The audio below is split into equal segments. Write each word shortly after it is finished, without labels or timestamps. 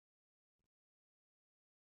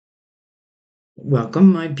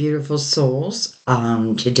Welcome, my beautiful souls.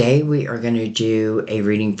 Today we are going to do a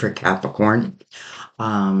reading for Capricorn.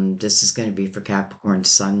 This is going to be for Capricorn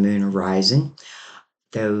Sun, Moon, or Rising.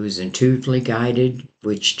 Those intuitively guided,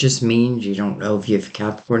 which just means you don't know if you have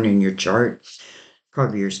Capricorn in your chart.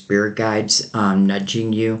 Probably your spirit guides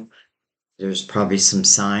nudging you. There's probably some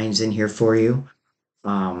signs in here for you.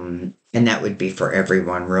 And that would be for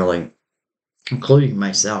everyone, really, including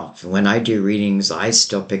myself. When I do readings, I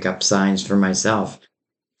still pick up signs for myself.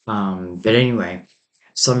 But anyway,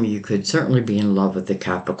 some of you could certainly be in love with the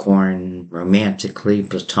Capricorn romantically,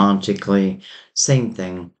 platonically, same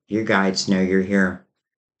thing. Your guides know you're here.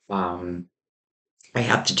 Um, I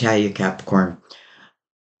have to tell you, Capricorn,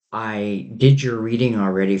 I did your reading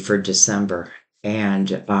already for December, and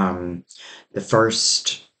the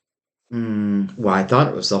first, well, I thought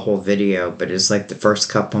it was the whole video, but it's like the first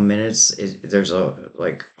couple minutes, there's a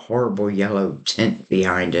like horrible yellow tint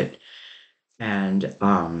behind it, and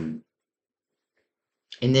and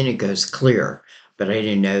then it goes clear, but I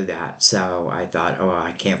didn't know that. So I thought, oh,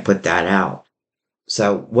 I can't put that out.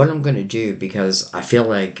 So what I'm going to do, because I feel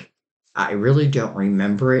like I really don't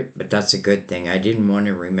remember it, but that's a good thing. I didn't want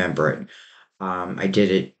to remember it. I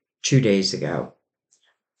did it 2 days ago.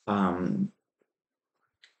 Um,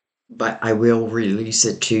 but I will release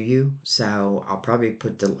it to you. So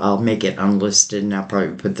I'll make it unlisted and I'll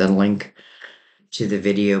probably put the link to the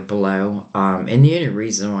video below. And the only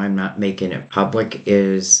reason why I'm not making it public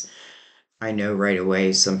is I know right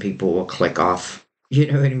away some people will click off. You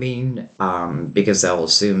know what I mean? Because they'll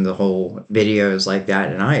assume the whole video is like that,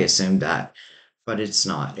 and I assume that, but it's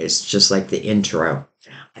not. It's just like the intro.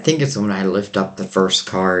 I think it's when I lift up the first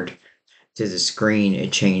card to the screen,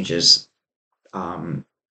 it changes, um,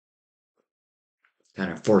 kind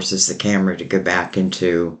of forces the camera to go back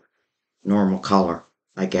into normal color,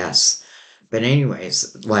 I guess. But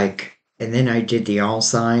anyways, like, and then I did the all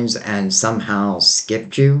signs and somehow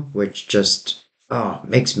skipped you, which just, oh,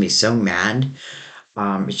 makes me so mad.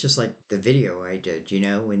 It's just like the video I did,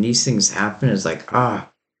 when these things happen, it's like, I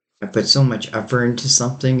put so much effort into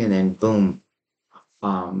something and then boom,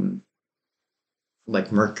 um,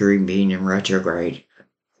 like Mercury being in retrograde.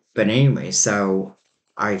 But anyway, so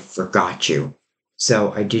I forgot you.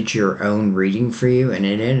 So I did your own reading for you and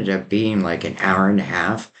it ended up being like an hour and a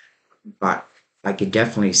half, but I could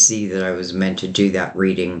definitely see that I was meant to do that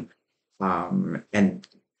reading. And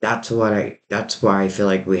that's why I feel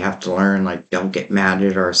like we have to learn, like, don't get mad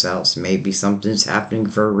at ourselves. Maybe something's happening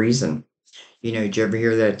for a reason. Did you ever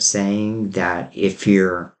hear that saying that if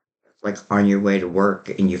you're like on your way to work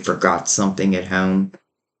and you forgot something at home,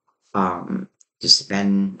 um, to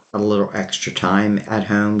spend a little extra time at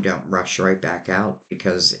home, don't rush right back out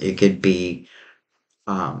because it could be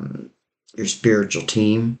um your spiritual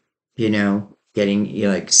team, getting you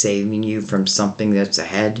like saving you from something that's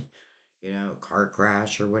ahead, a car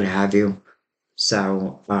crash or what have you.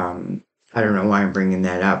 So, I don't know why I'm bringing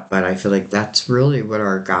that up, but I feel like that's really what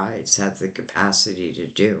our guides have the capacity to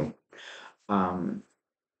do. Um,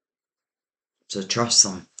 so trust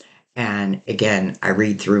them. And again, I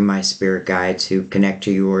read through my spirit guides who connect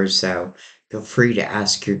to yours, so feel free to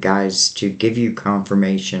ask your guides to give you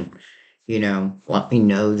confirmation. Let me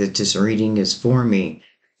know that this reading is for me.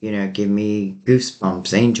 Give me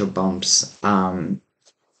goosebumps, angel bumps,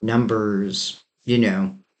 numbers,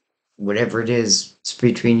 whatever it is, it's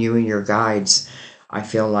between you and your guides. I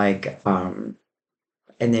feel like, and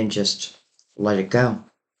then just let it go,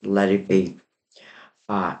 let it be.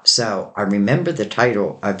 So I remember the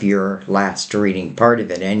title of your last reading, part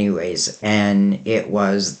of it, anyways, and it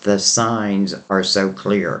was The Signs Are So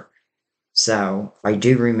Clear. So I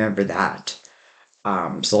do remember that.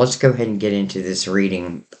 So let's go ahead and get into this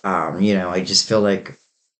reading. I just feel like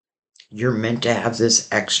you're meant to have this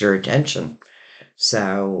extra attention.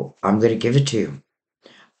 So I'm going to give it to you.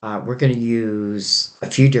 We're going to use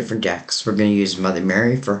a few different decks. We're going to use Mother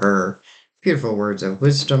Mary for her beautiful words of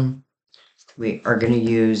wisdom. We are going to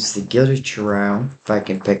use the Gilded Tarot, if I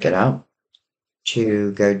can pick it up,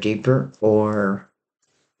 to go deeper, or,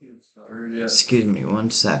 excuse me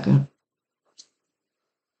one second.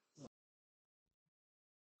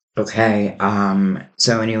 Okay,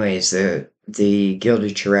 so anyways, the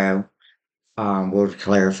Gilded Tarot will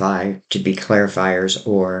clarify, to be clarifiers,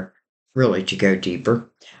 or really to go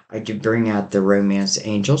deeper. I did bring out the Romance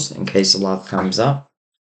Angels in case love comes up.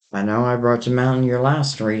 I know I brought them out in your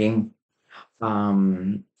last reading.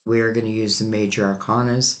 We are going to use the Major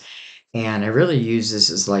Arcanas, and I really use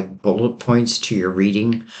this as like bullet points to your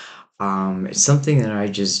reading. It's something that I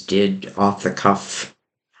just did off the cuff,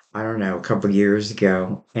 I don't know, a couple years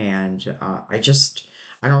ago, and I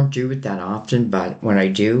don't do it that often, but when I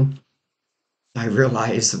do, I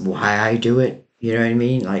realize why I do it. You know what I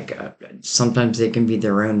mean? Like sometimes they can be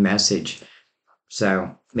their own message.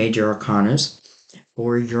 So, major arcanas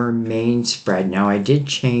for your main spread. Now, I did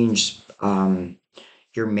change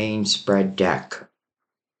your main spread deck.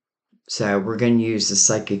 So, we're going to use the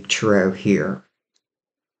Psychic Tarot here.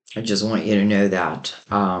 I just want you to know that.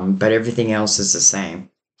 But everything else is the same.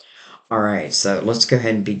 All right, so let's go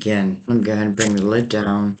ahead and begin. I'm going to go ahead and bring the lid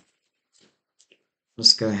down.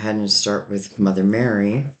 Let's go ahead and start with Mother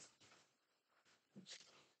Mary.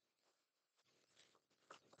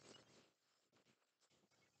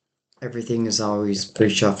 Everything is always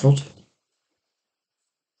pre-shuffled,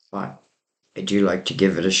 but I do like to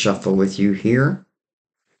give it a shuffle with you here.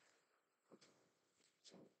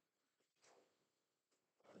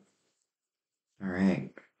 All right,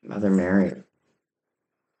 Mother Mary.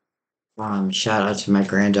 Shout out to my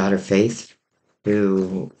granddaughter Faith,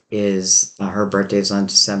 who is her birthday is on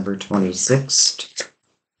December 26th.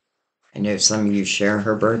 I know some of you share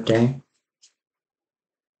her birthday.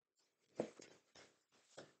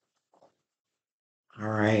 All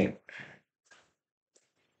right,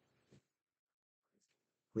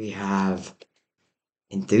 we have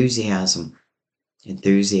enthusiasm.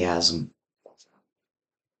 Enthusiasm.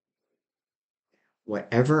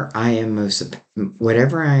 Whatever I am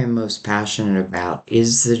most passionate about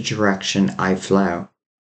is the direction I flow.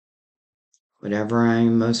 Whatever I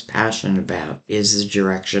am most passionate about is the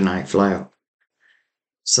direction I flow.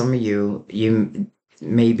 Some of you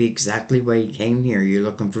may be exactly why you came here. You're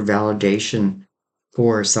looking for validation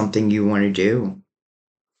for something you want to do.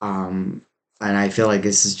 Um, and I feel like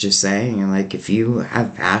this is just saying, like, if you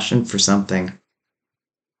have passion for something,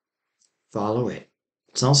 follow it.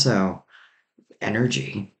 It's also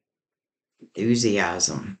energy,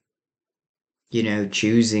 enthusiasm,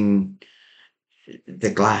 choosing the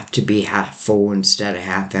glass to be half full instead of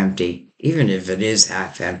half empty, even if it is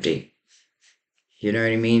half empty. You know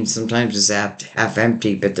what I mean? Sometimes it's half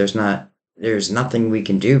empty, but there's nothing we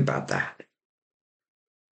can do about that.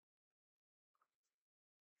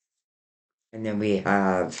 And then we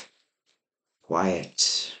have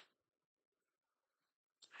quiet.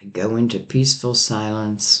 I go into peaceful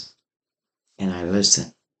silence and I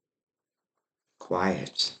listen.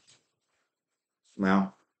 Quiet.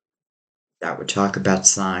 Well, that would talk about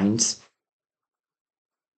signs,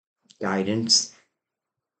 guidance,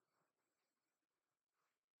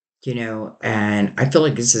 and I feel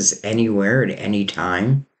like this is anywhere at any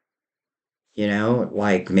time.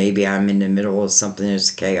 Like maybe I'm in the middle of something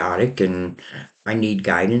that's chaotic and I need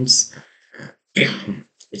guidance.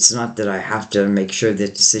 It's not that I have to make sure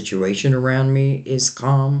that the situation around me is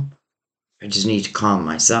calm. I just need to calm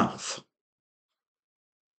myself,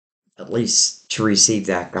 at least to receive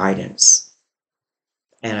that guidance.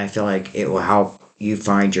 And I feel like it will help you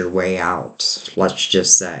find your way out, let's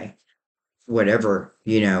just say. Whatever,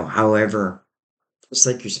 however, it's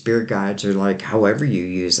like your spirit guides are like, however you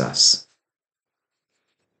use us.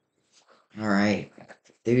 All right.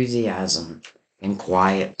 Enthusiasm and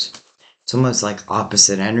quiet. It's almost like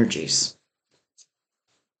opposite energies.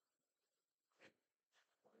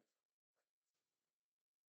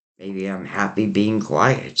 Maybe I'm happy being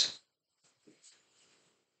quiet.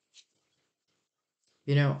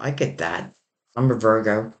 I get that. I'm a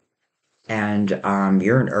Virgo, and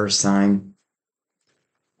you're an Earth sign,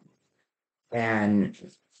 and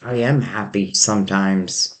I am happy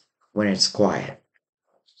sometimes when it's quiet.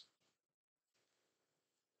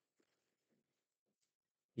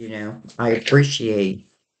 I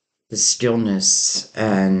appreciate the stillness,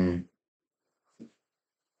 and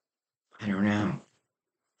I don't know.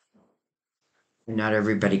 Not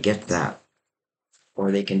everybody gets that,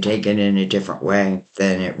 or they can take it in a different way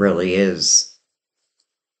than it really is.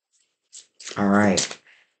 All right.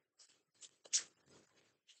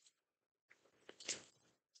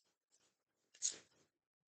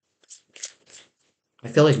 I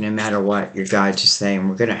feel like no matter what, your guides are saying,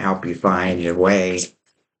 we're going to help you find a way,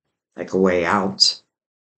 like a way out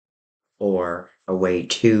or a way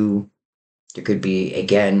to. It could be,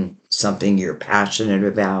 again, something you're passionate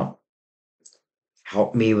about.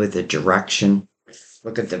 Help me with the direction.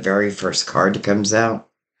 Look at the very first card that comes out.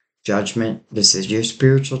 Judgment. This is your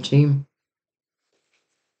spiritual team.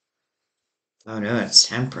 Oh no, it's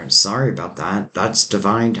temperance. Sorry about that. That's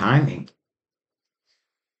divine timing.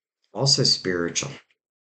 Also spiritual.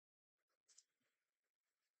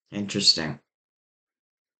 Interesting.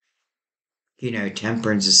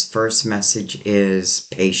 Temperance's first message is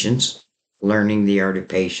patience, learning the art of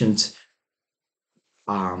patience.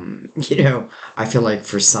 I feel like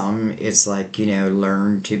for some, it's like,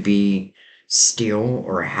 learn to be still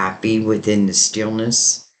or happy within the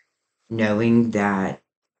stillness. knowing that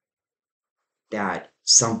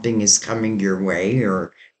something is coming your way,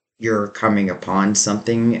 or you're coming upon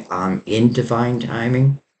something in divine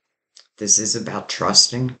timing. This is about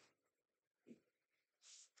trusting.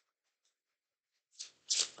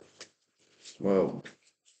 Whoa.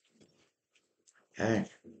 Okay.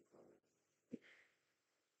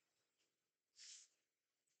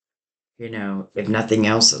 If nothing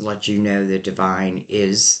else, it lets you know the divine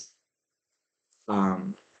is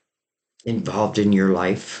um, involved in your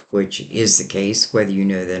life, which is the case, whether you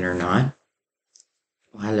know that or not.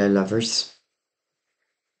 Well, hello, lovers.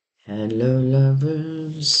 Hello,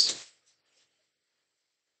 lovers.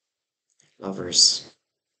 Lovers.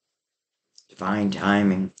 Divine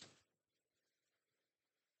timing.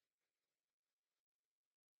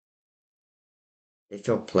 They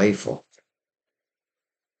feel playful.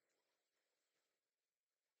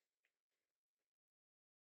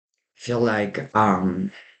 I feel like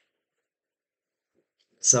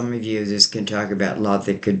some of you just can talk about love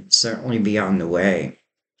that could certainly be on the way.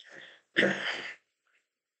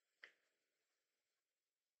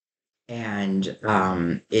 And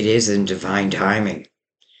it is in divine timing.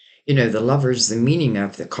 The lovers, the meaning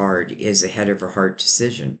of the card is ahead of a heart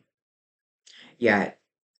decision. Yet,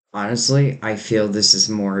 honestly, I feel this is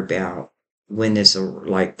more about when this,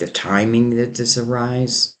 like the timing that this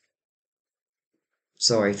arises.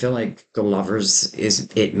 So I feel like the lovers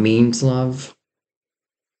it means love.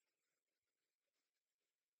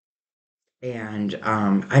 And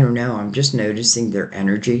I don't know, I'm just noticing their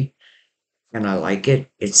energy and I like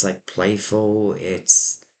it. It's like playful. They're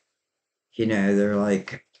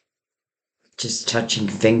like just touching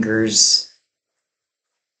fingers,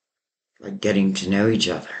 like getting to know each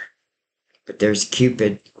other. But there's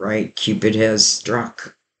Cupid, right? Cupid has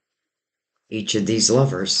struck each of these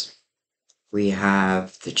lovers. We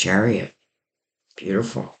have the Chariot.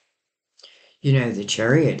 Beautiful. The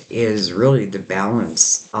Chariot is really the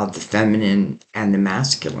balance of the feminine and the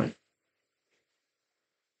masculine.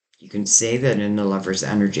 You can say that in the lover's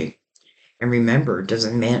energy. And remember, it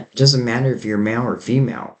doesn't matter if you're male or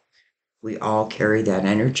female. We all carry that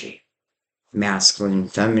energy, masculine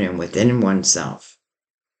and feminine, within oneself.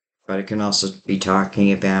 But it can also be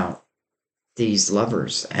talking about these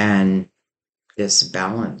lovers and this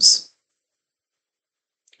balance.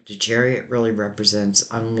 The Chariot really represents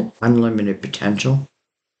unlimited potential.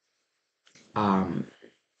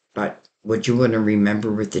 But what you want to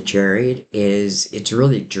remember with the Chariot is it's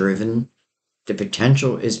really driven. The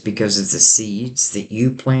potential is because of the seeds that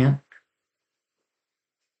you plant.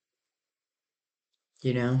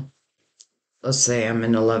 You know, let's say I'm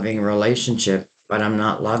in a loving relationship, but I'm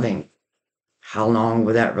not loving. How long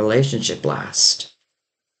will that relationship last?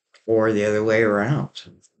 Or the other way around.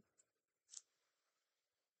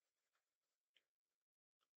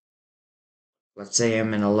 Let's say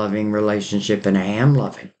I'm in a loving relationship and I am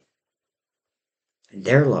loving, and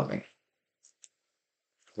they're loving.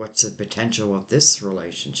 What's the potential of this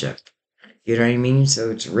relationship? You know what I mean? So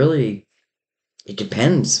it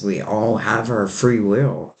depends. We all have our free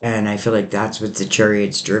will. And I feel like that's what the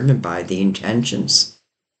Chariot's driven by, the intentions.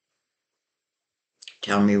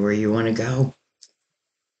 Tell me where you want to go.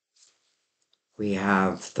 We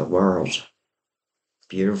have the world.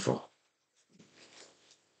 Beautiful.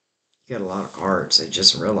 You got a lot of cards, I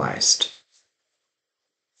just realized.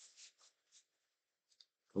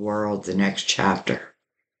 The world, the next chapter.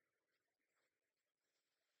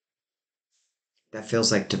 That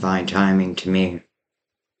feels like divine timing to me.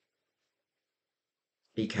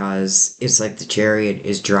 Because it's like the Chariot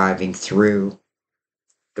is driving through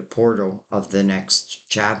the portal of the next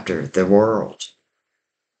chapter, the world.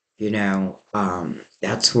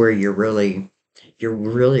 That's where you really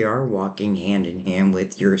are walking hand in hand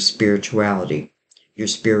with your spirituality, your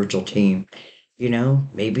spiritual team.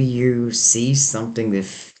 Maybe you see something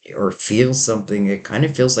or feel something that kind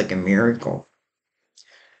of feels like a miracle.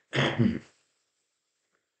 I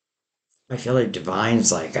feel like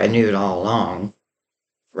divine's like, I knew it all along,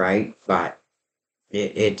 right? But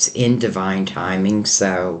it's in divine timing.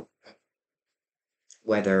 So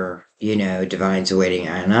whether, divine's waiting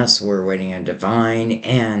on us, we're waiting on divine.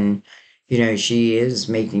 And, she is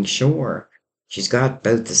making sure she's got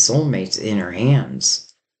both the soulmates in her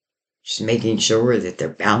hands. She's making sure that they're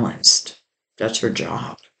balanced. That's her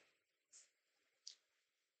job.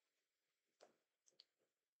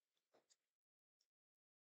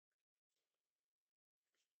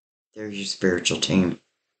 There's your spiritual team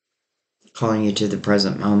calling you to the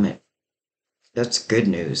present moment. That's good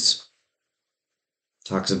news.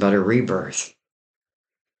 Talks about a rebirth.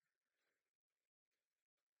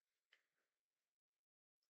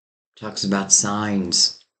 Talks about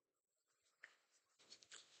signs.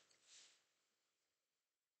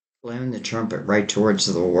 Blowing the trumpet right towards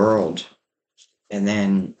the world. And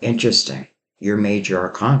then, interesting, your major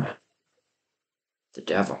arcana, the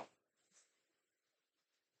devil.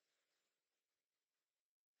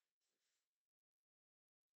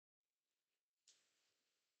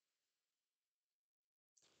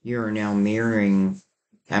 You are now mirroring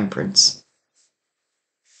temperance,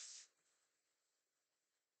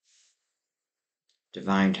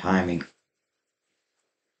 divine timing.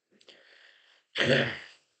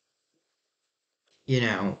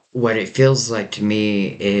 What it feels like to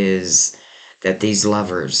me is that these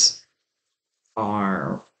lovers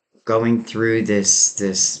are going through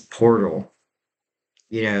this portal.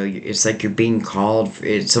 It's like you're being called,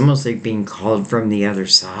 it's almost like being called from the other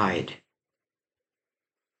side.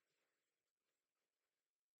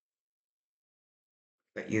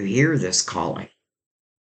 But you hear this calling,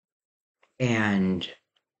 and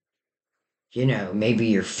maybe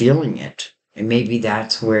you're feeling it. And maybe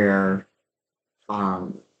that's where,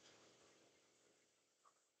 um,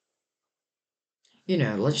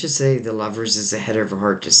 let's just say the lovers is ahead of a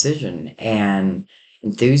heart decision, and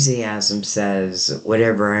enthusiasm says,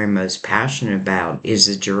 whatever I'm most passionate about is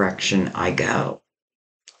the direction I go,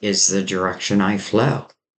 is the direction I flow.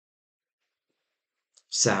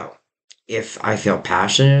 So if I feel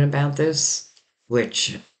passionate about this,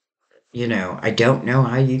 which, I don't know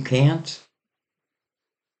how you can't,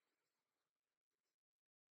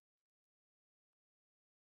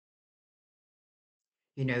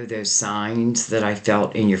 those signs that I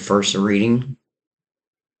felt in your first reading.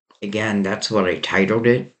 Again, that's what I titled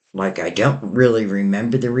it. Like, I don't really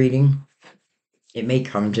remember the reading. It may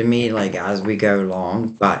come to me like as we go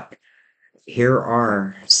along, but here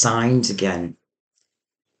are signs again.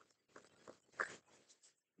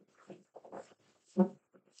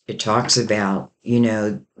 It talks about,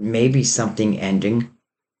 maybe something ending.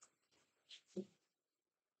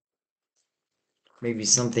 Maybe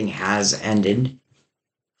something has ended.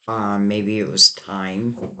 Maybe it was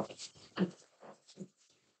time,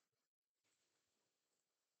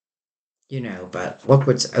 but look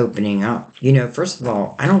what's opening up. First of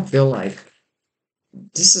all, I don't feel like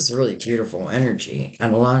this is really beautiful energy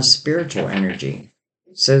and a lot of spiritual energy.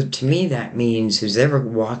 So to me, that means who's ever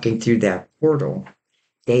walking through that portal,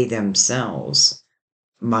 they themselves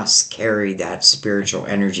must carry that spiritual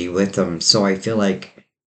energy with them. So I feel like,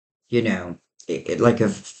 like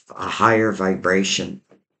a higher vibration,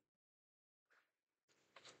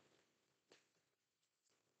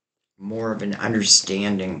 more of an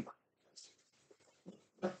understanding.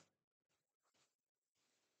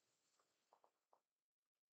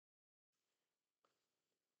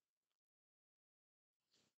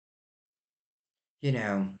 You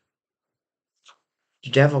know, the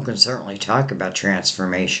devil can certainly talk about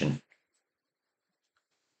transformation.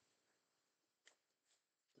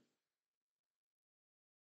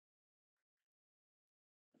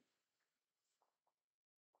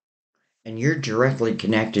 And you're directly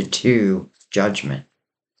connected to judgment,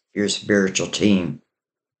 your spiritual team.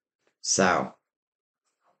 So,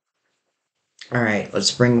 all right,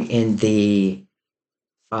 let's bring in the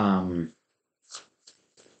um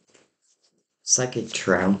psychic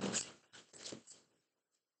tarot.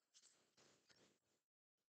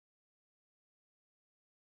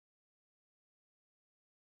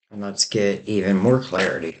 And let's get even more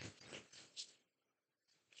clarity.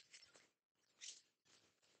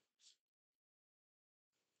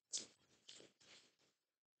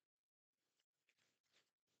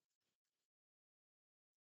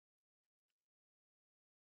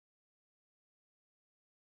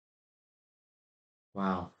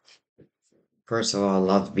 Wow. First of all,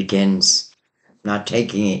 love begins. Not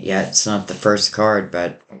taking it yet. It's not the first card,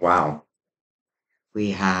 but wow.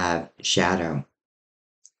 We have Shadow.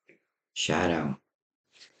 Shadow.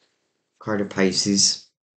 Card of Pisces.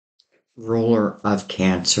 Ruler of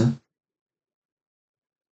Cancer.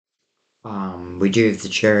 We do have the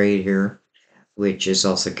Chariot here, which is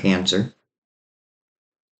also Cancer.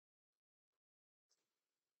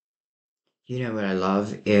 What I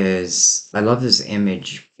love is I love this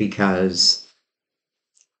image because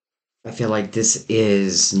I feel like this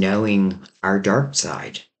is knowing our dark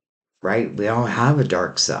side, right? We all have a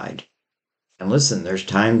dark side. And listen, there's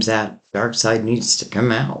times that dark side needs to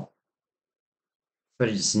come out, but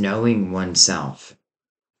it's knowing oneself.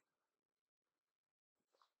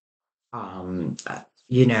 And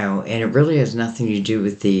it really has nothing to do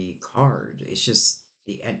with the card. It's just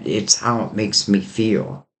it's how it makes me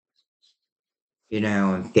feel.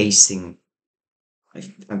 I'm facing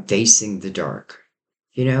the dark,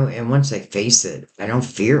 and once I face it, I don't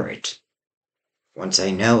fear it. Once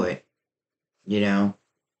I know it, you know,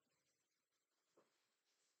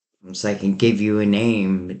 Once I can give you a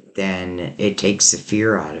name, then it takes the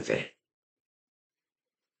fear out of it.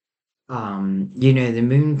 The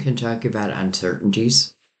moon can talk about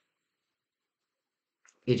uncertainties.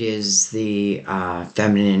 It is the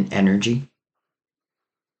feminine energy,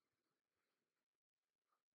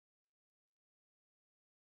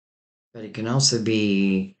 but it can also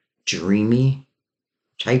be dreamy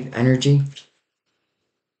type energy.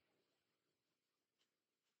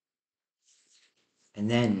 And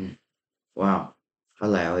then, wow,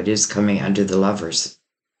 hello, it is coming under the lovers.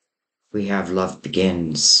 We have love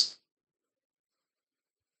begins.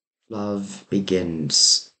 Love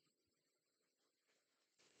begins.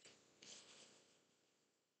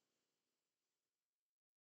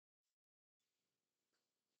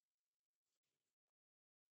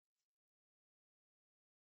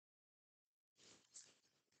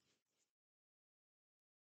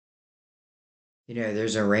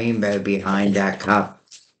 There's a rainbow behind that cup.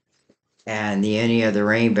 And the only other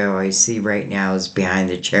rainbow I see right now is behind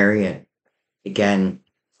the chariot. Again,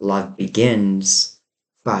 love begins,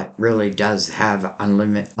 but really does have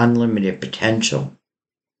unlimited potential,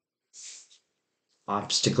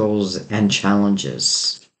 obstacles, and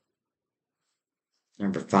challenges.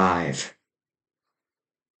 Number five.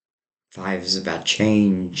 Five is about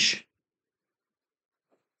change.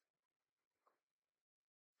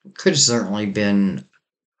 Could have certainly been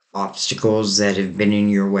obstacles that have been in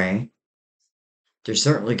your way. There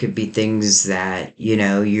certainly could be things that,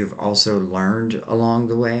 you've also learned along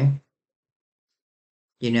the way.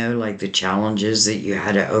 Like the challenges that you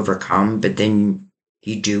had to overcome, but then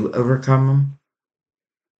you do overcome them.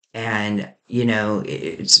 And,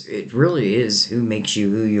 it really is who makes you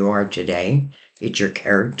who you are today. It's your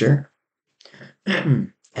character.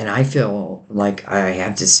 And I feel like I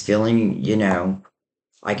have this feeling,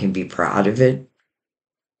 I can be proud of it.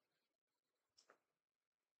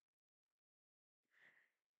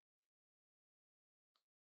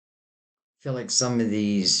 I feel like some of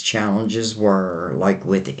these challenges were like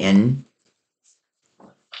within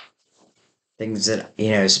things that,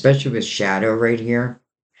 especially with shadow right here,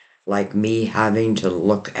 like me having to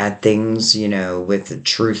look at things, with a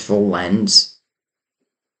truthful lens.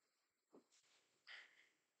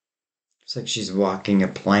 It's like she's walking a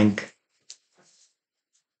plank.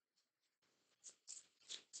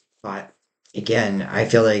 But again, I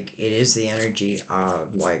feel like it is the energy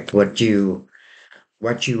of like what you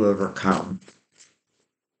overcome.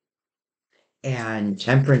 And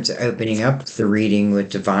temperance opening up the reading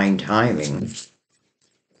with divine timing,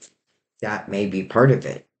 that may be part of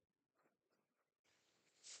it.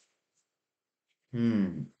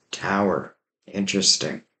 Tower.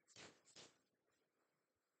 Interesting.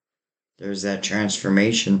 There's that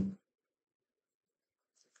transformation.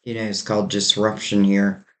 It's called disruption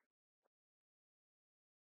here.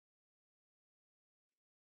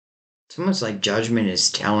 It's almost like judgment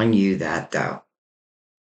is telling you that, though.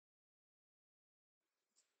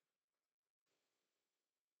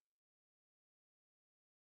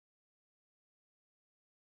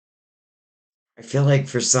 I feel like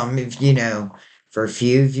for some of for a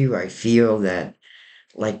few of you, I feel that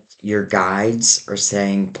like your guides are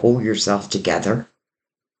saying, pull yourself together.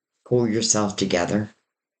 And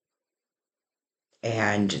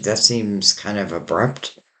that seems kind of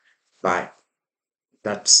abrupt, but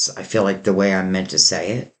I feel like the way I'm meant to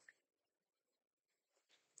say it.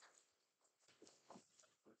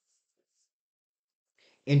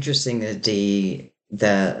 Interesting that the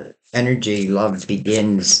energy love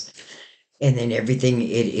begins and then everything it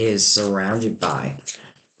is surrounded by,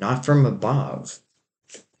 not from above.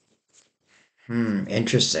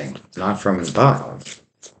 Interesting. Not from above,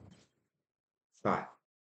 but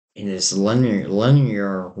in this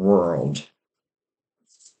linear world,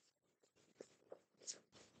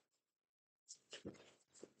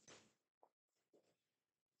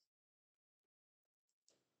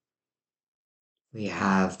 we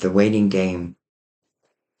have the waiting game.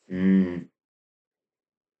 Mm,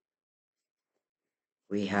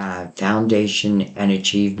 we have foundation and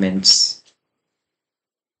achievements.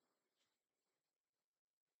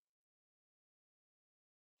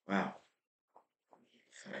 Wow.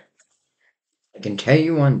 I can tell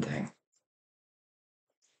you one thing.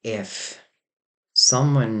 If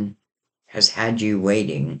someone has had you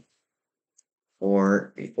waiting,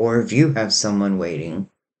 or if you have someone waiting,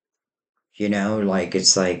 like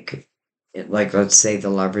it's like let's say the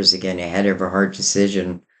lovers again ahead of a hard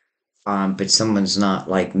decision, but someone's not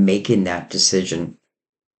like making that decision.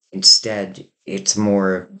 Instead, it's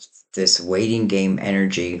more this waiting game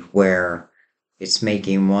energy where it's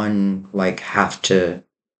making one like have to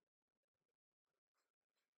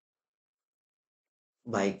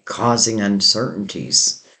like causing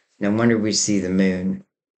uncertainties. No wonder we see the moon.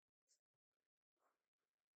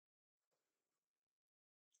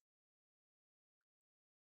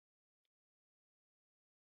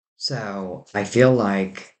 So I feel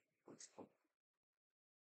like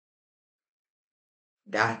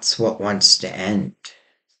that's what wants to end.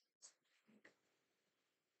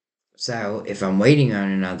 So if I'm waiting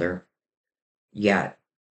on another, yet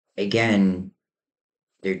again,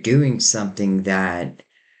 they're doing something that,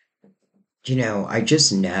 I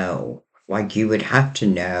just know. Like you would have to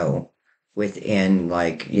know within,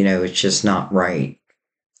 like, it's just not right.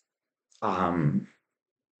 Um,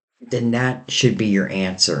 then that should be your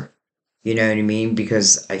answer. You know what I mean?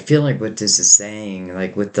 Because I feel like what this is saying,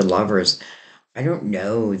 like with the lovers, I don't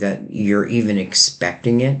know that you're even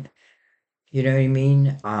expecting it. You know what I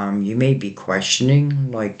mean? You may be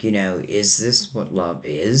questioning, like, is this what love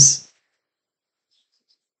is?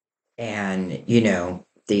 And,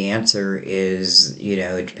 the answer is,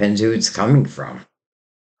 it depends who it's coming from.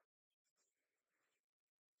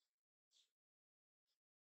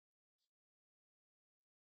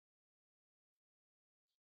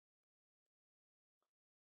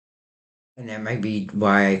 And that might be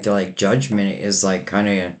why I feel like judgment is like kind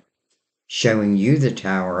of showing you the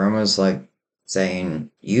tower, almost like saying,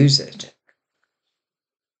 use it.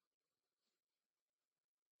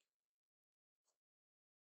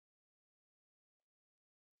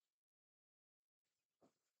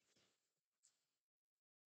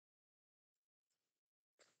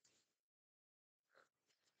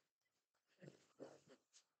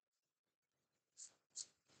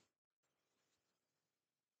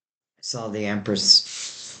 I saw the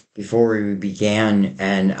Empress before we began,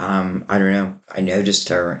 and I don't know, I noticed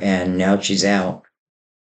her, and now she's out.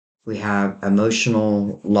 We have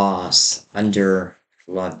emotional loss under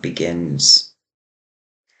love begins.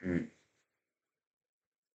 Hmm.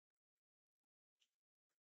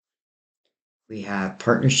 We have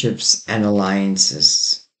partnerships and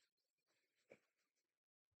alliances.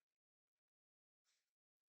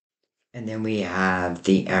 And then we have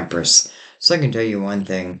the Empress. So I can tell you one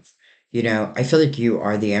thing. I feel like you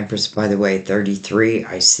are the Empress, by the way, 33.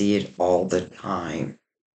 I see it all the time.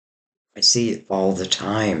 I see it all the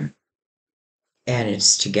time. And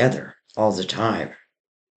it's together all the time.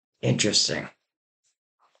 Interesting.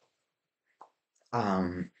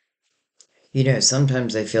 Um,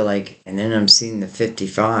 sometimes I feel like, and then I'm seeing the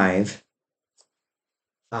 55.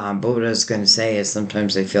 But what I was going to say is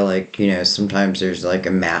sometimes I feel like, sometimes there's like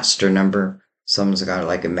a master number. Someone's got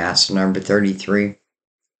like a master number 33.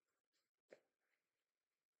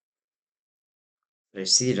 But I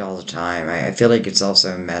see it all the time. I feel like it's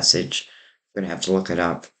also a message. I'm going to have to look it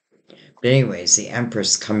up. But, anyways, the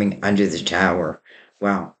Empress coming under the tower.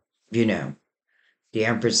 Well, you know, the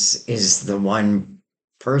Empress is the one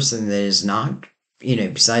person that is not,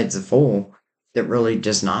 besides the Fool, that really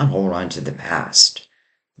does not hold on to the past.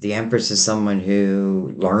 The Empress is someone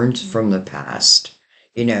who learns from the past.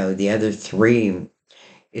 The other three,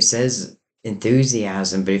 it says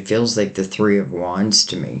enthusiasm, but it feels like the Three of Wands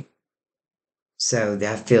to me. So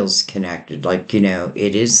that feels connected. Like,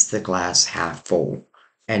 it is the glass half full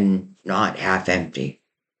and not half empty.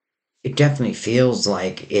 It definitely feels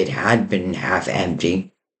like it had been half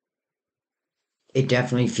empty. It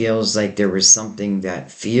definitely feels like there was something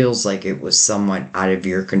that feels like it was somewhat out of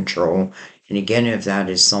your control. And again, if that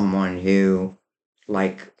is someone who,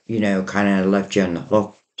 like, kind of left you on the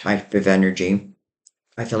hook type of energy,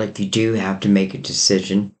 I feel like you do have to make a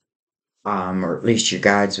decision. Or at least your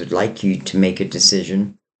guides would like you to make a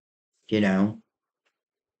decision, you know.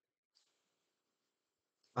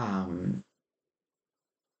 Um,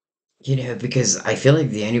 because I feel like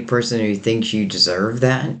the only person who thinks you deserve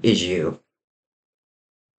that is you.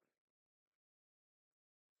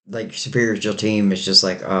 Like your spiritual team is just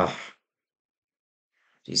like, oh,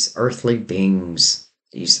 these earthly beings,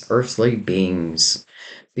 these earthly beings.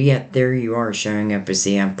 But yet there you are showing up as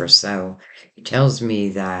the Empress. So it tells me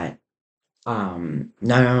that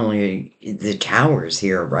not only the towers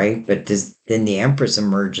here, right? But then the Empress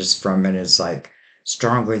emerges from it as like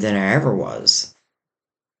stronger than I ever was.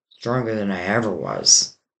 Stronger than I ever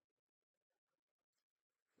was.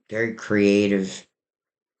 Very creative.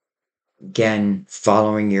 Again,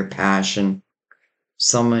 following your passion,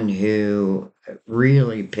 someone who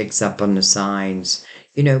really picks up on the signs,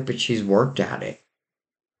 but she's worked at it.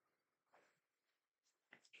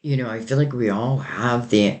 I feel like we all have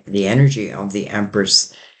the energy of the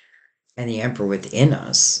Empress and the Emperor within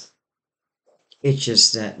us. It's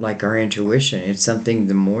just that, like our intuition, it's something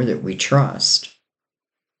the more that we trust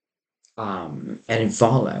and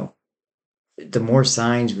follow, the more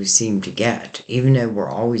signs we seem to get, even though we're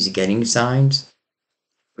always getting signs,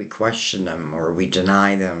 we question them or we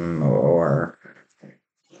deny them or,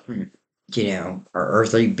 our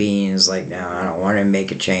earthly being is like, no, I don't want to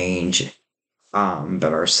make a change.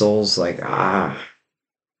 But our soul's like,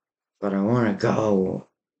 but I want to go.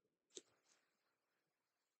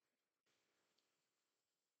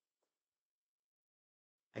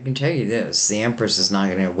 I can tell you this, the Empress is not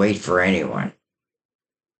going to wait for anyone.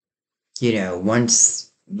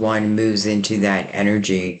 Once one moves into that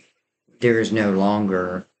energy, there is no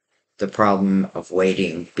longer the problem of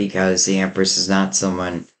waiting because the Empress is not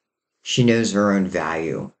someone, she knows her own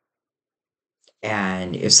value.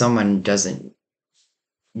 And if someone doesn't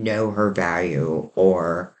know her value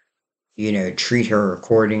or, treat her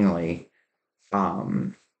accordingly,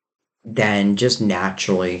 um, then just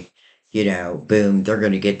naturally, boom, they're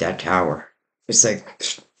going to get that tower. It's like,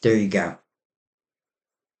 there you go.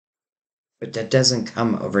 But that doesn't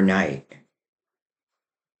come overnight.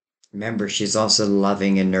 Remember, she's also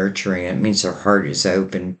loving and nurturing. It means her heart is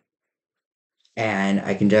open. And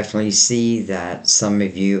I can definitely see that some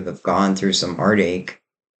of you have gone through some heartache.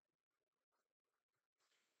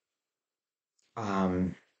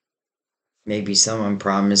 Um, Maybe someone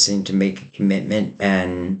promising to make a commitment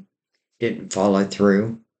and didn't follow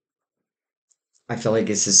through. I feel like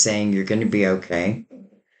it's a saying you're going to be okay.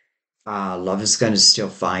 Love is going to still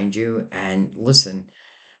find you. And listen,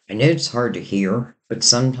 I know it's hard to hear, but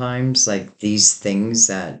sometimes, like these things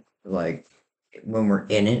that, like, when we're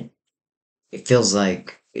in it, it feels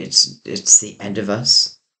like it's the end of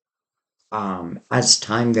us. As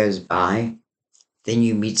time goes by, then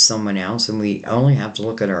you meet someone else, and we only have to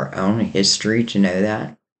look at our own history to know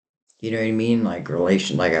that. You know what I mean? Like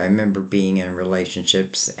I remember being in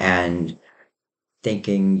relationships and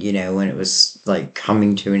thinking, when it was like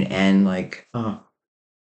coming to an end, like, oh,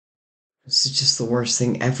 this is just the worst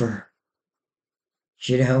thing ever.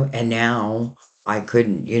 And now I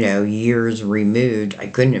couldn't, years removed, I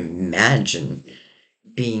couldn't imagine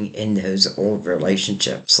being in those old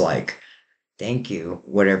relationships. Like, thank you,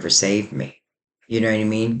 whatever saved me. You know what I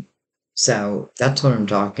mean? So that's what I'm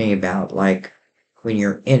talking about. Like, when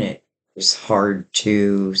you're in it, it's hard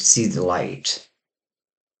to see the light.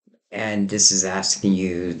 And this is asking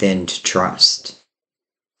you then to trust,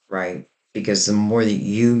 right? Because the more that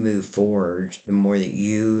you move forward, the more that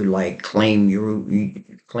you like claim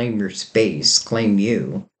your space, claim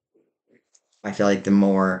you, I feel like the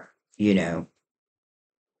more, the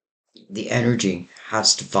energy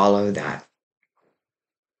has to follow that.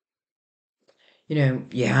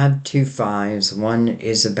 You have two fives. One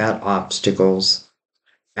is about obstacles,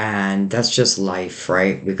 and that's just life,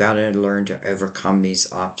 right? We got to learn to overcome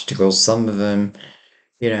these obstacles. Some of them,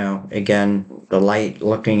 again, the light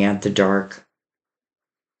looking at the dark.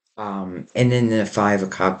 And then the Five of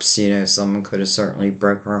Cups, someone could have certainly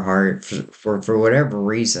broke her heart for whatever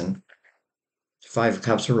reason. Five of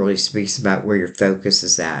Cups really speaks about where your focus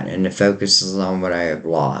is at, and the focus is on what I have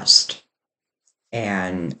lost.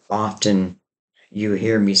 And often you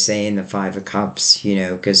hear me saying the Five of Cups,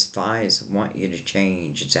 because fives want you to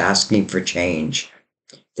change. It's asking for change.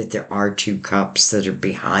 That there are two cups that are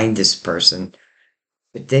behind this person,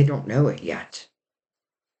 but they don't know it yet.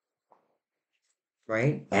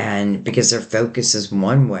 Right? And because their focus is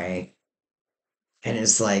one way, and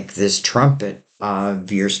it's like this trumpet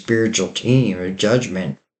of your spiritual team or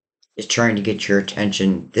judgment is trying to get your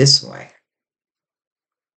attention this way.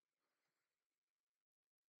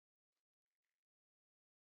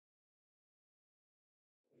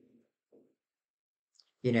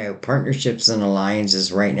 Partnerships and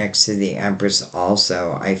alliances right next to the Empress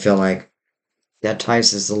also, I feel like that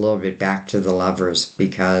ties us a little bit back to the lovers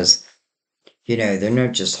because, they're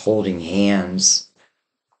not just holding hands.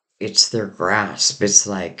 It's their grasp. It's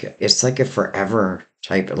like a forever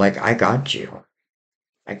type, like, I got you.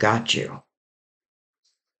 I got you.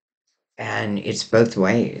 And it's both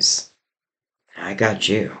ways. I got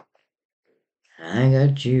you. I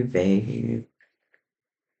got you, babe.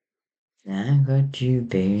 I got you,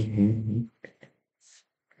 babe.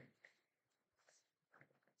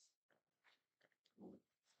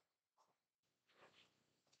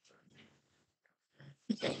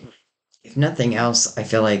 If nothing else, I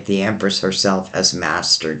feel like the Empress herself has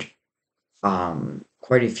mastered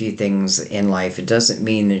quite a few things in life. It doesn't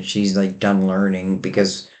mean that she's like done learning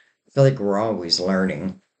because I feel like we're always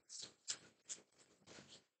learning.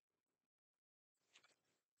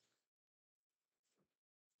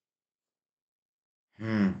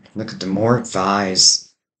 Look at the more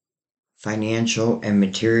thighs, financial and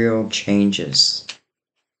material changes,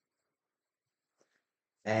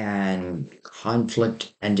 and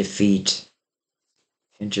conflict and defeat.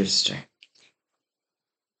 Interesting.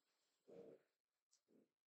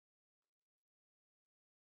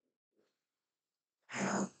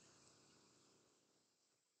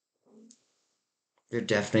 It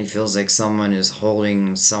definitely feels like someone is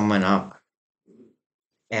holding someone up,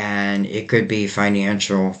 and it could be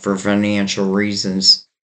financial for financial reasons.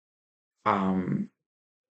 Um,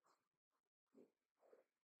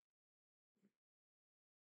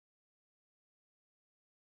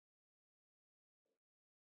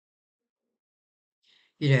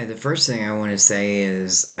 the first thing I want to say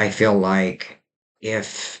is I feel like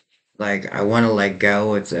if like I want to let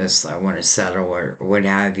go of this, I want to settle or what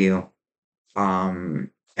have you.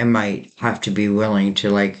 I might have to be willing to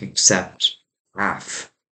like accept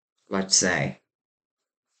half, let's say.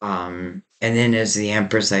 And then as the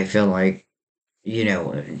Empress, I feel like,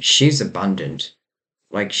 she's abundant.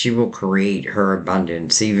 Like she will create her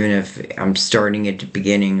abundance, even if I'm starting at the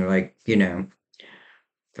beginning, like,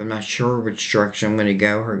 if I'm not sure which direction I'm gonna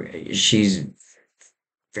go, she's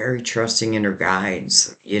very trusting in her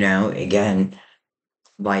guides, again,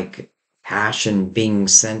 like passion being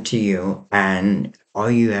sent to you, and all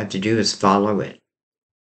you have to do is follow it.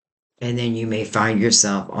 And then you may find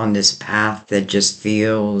yourself on this path that just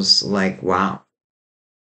feels like, wow,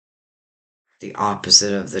 the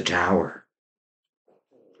opposite of the tower.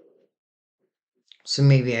 So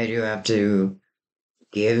maybe I do have to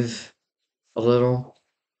give a little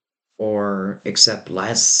or accept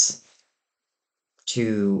less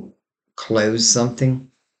to close something.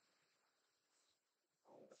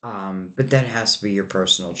 But that has to be your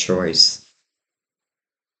personal choice.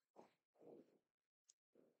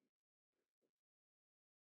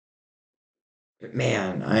 But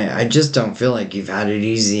man, I just don't feel like you've had it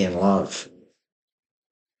easy in love.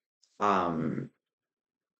 Um,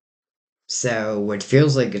 so what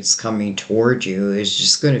feels like it's coming toward you is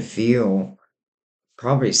just going to feel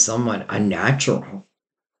probably somewhat unnatural.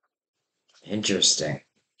 Interesting.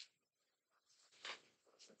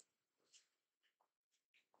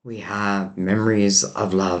 We have memories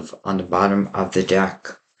of love on the bottom of the deck.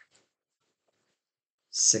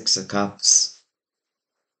 Six of Cups.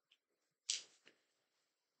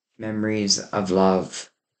 Memories of love.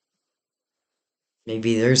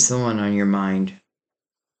 Maybe there's someone on your mind.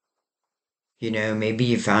 Maybe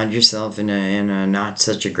you found yourself in a not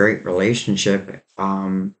such a great relationship.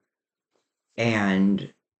 And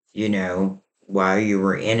while you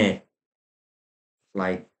were in it,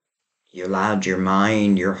 like you allowed your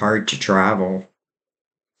mind, your heart to travel,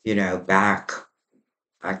 back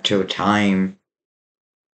to a time.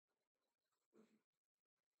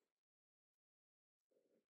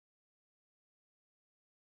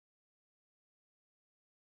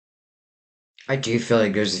 I do feel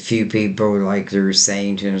like there's a few people like they're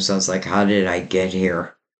saying to themselves, like, how did I get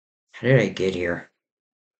here? How did I get here?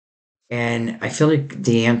 And I feel like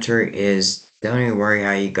the answer is don't even worry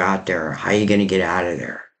how you got there. How are you gonna get out of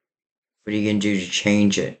there? What are you gonna do to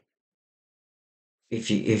change it?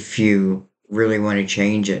 If you really want to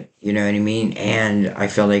change it, you know what I mean? And I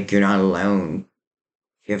feel like you're not alone.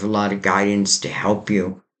 You have a lot of guidance to help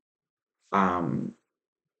you. Um,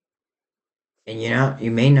 and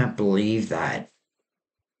you may not believe that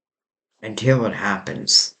until it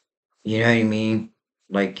happens. You know what I mean?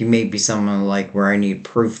 Like you may be someone like where I need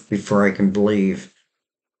proof before I can believe.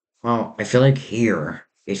 Well, I feel like here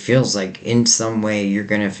it feels like in some way you're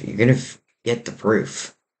gonna get the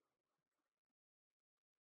proof,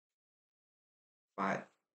 but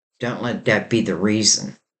don't let that be the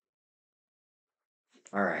reason.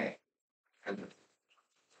 All right.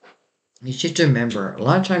 You should remember a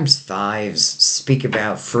lot of times fives speak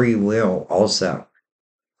about free will also.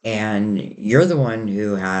 And you're the one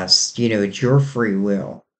who has, it's your free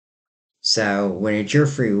will. So when it's your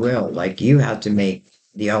free will, like you have to make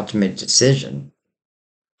the ultimate decision,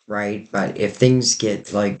 right? But if things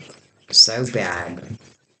get like so bad,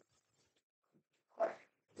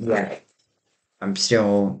 yeah, I'm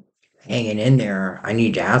still hanging in there. I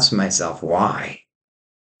need to ask myself why.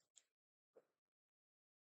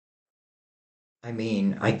 I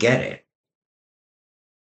mean, I get it.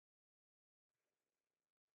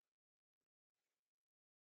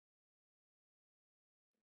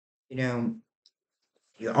 You know,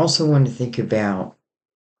 you also want to think about,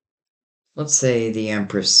 let's say, the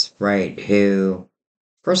Empress, right? Who,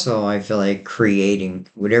 first of all, I feel like creating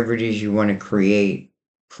whatever it is you want to create.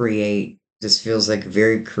 This feels like a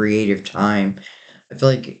very creative time. I feel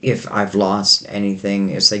like if I've lost anything,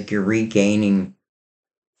 it's like you're regaining,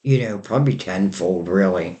 probably tenfold,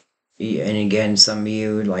 really. And again, some of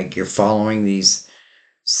you, like, you're following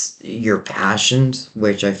your passions,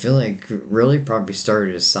 which I feel like really probably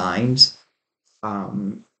started as signs.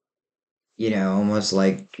 um, almost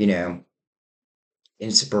like,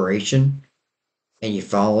 inspiration, and you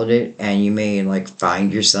followed it, and you may like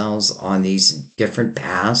find yourselves on these different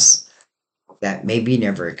paths that maybe you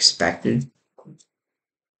never expected,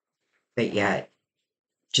 but yet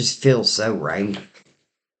just feels so right.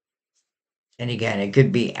 And again, it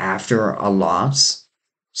could be after a loss.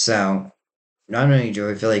 So not only do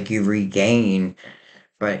I feel like you regain,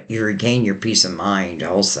 but you regain your peace of mind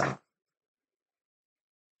also.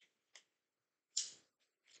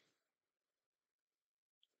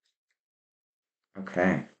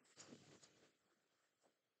 Okay.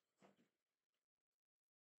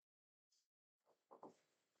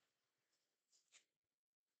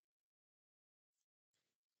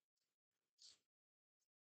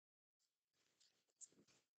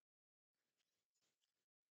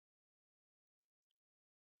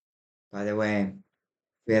 By the way,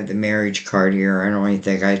 we have the marriage card here. I don't even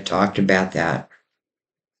think I talked about that.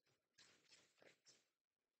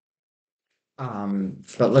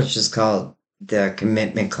 But let's just call it the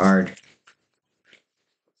commitment card.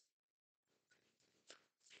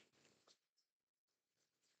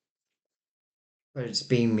 But it's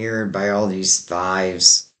being mirrored by all these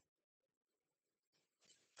fives,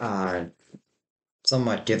 uh,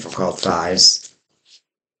 somewhat difficult fives.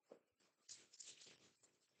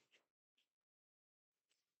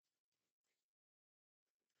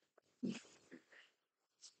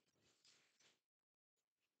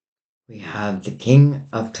 We have the King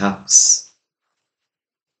of Cups,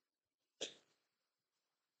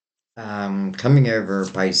 coming over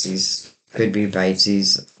Pisces. Could be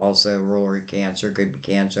Pisces, also ruler Cancer, could be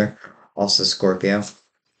Cancer, also Scorpio.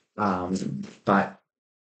 But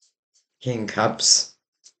King Cups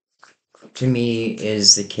to me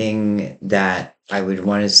is the king that I would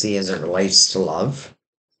want to see as it relates to love.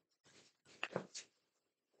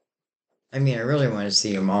 I mean, I really want to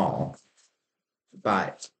see them all,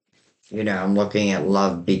 but I'm looking at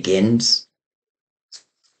love begins.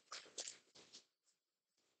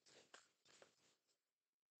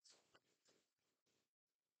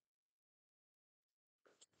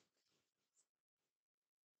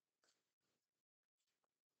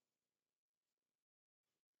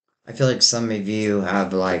 I feel like some of you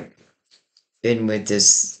have like been with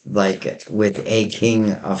this, like with a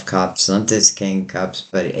King of Cups, not this King of Cups,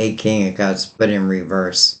 but a King of Cups, but in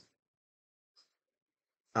reverse.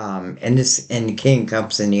 And the King of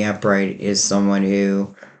Cups in the upright is someone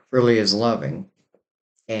who really is loving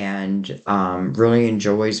and really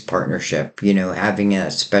enjoys partnership, having a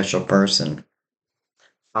special person.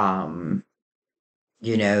 Um,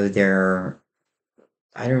 they're,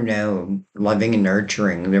 I don't know, loving and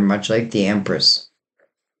nurturing. They're much like the Empress.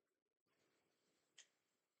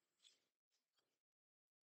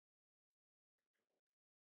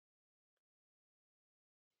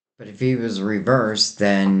 But if he was reversed,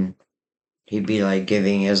 then he'd be like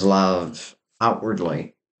giving his love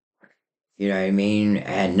outwardly, you know what I mean?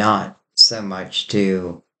 And not so much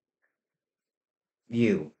to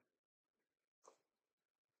you,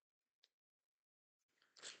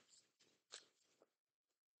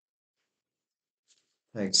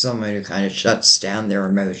 like someone who kind of shuts down their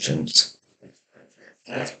emotions.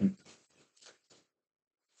 I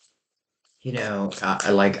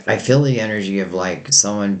feel the energy of like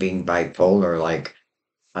someone being bipolar, like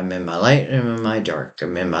I'm in my light and I'm in my dark.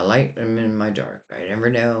 I'm in my light, I'm in my dark. I never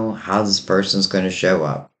know how this person's going to show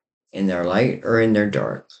up in their light or in their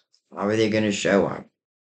dark. How are they going to show up?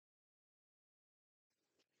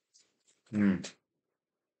 Hmm.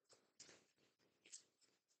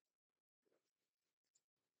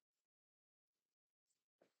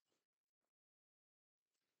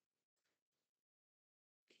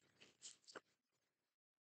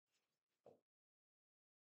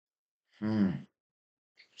 Hmm.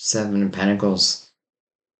 Seven of Pentacles.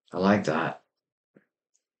 I like that.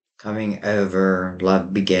 Coming over,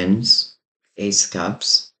 love begins. Ace of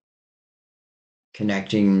Cups.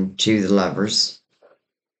 Connecting to the lovers.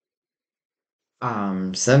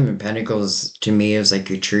 Seven of Pentacles to me is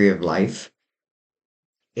like a tree of life.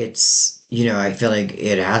 It's, I feel like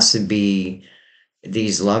it has to be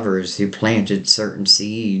these lovers who planted certain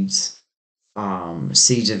seeds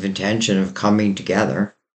of intention of coming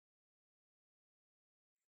together.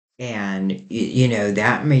 And,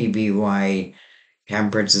 that may be why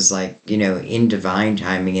temperance is like, in divine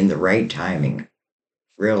timing, in the right timing.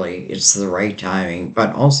 Really, it's the right timing,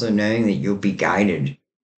 but also knowing that you'll be guided.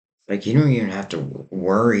 Like, you don't even have to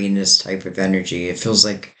worry in this type of energy. It feels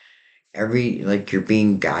like like you're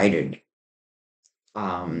being guided.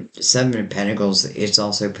 Seven of Pentacles, it's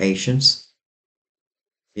also patience.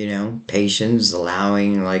 patience,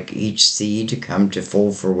 allowing like each seed to come to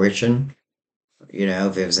full fruition.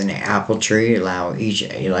 If it was an apple tree, allow each,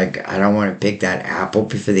 like, I don't want to pick that apple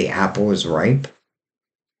before the apple is ripe.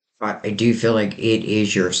 But I do feel like it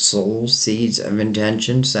is your soul seeds of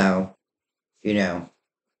intention. So, you know,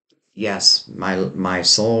 yes, my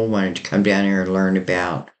soul wanted to come down here and learn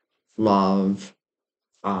about love,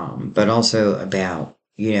 but also about,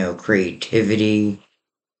 creativity,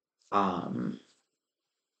 um,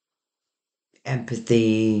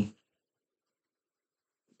 empathy,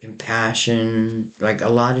 compassion, like a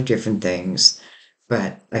lot of different things.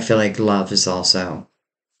 But I feel like love is also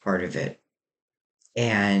part of it.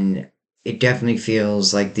 And it definitely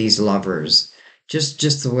feels like these lovers,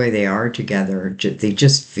 just the way they are together, they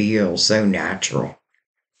just feel so natural.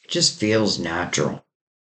 It just feels natural.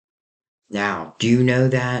 Now, do you know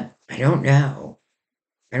that? I don't know.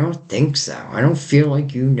 I don't think so. I don't feel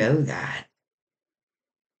like you know that.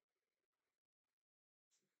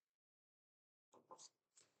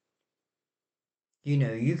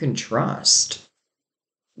 You can trust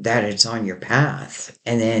that it's on your path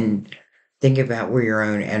and then think about where your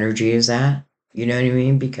own energy is at. You know what I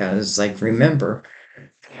mean? Because, like, remember,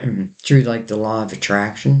 through like the law of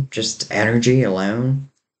attraction, just energy alone,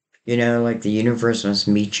 like the universe must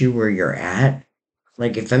meet you where you're at.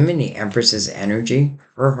 Like, if I'm in the Empress's energy,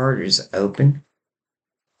 her heart is open,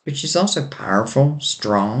 but she's also powerful,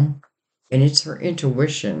 strong, and it's her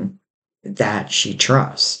intuition that she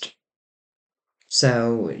trusts.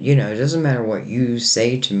 So, it doesn't matter what you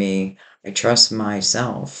say to me, I trust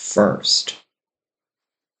myself first,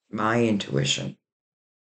 my intuition.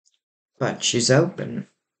 But she's open.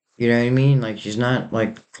 You know what I mean? Like, she's not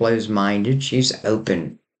like closed minded, she's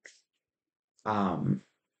open. Um,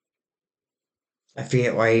 I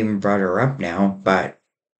forget why I even brought her up now, but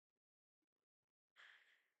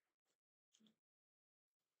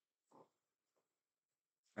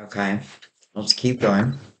okay, let's keep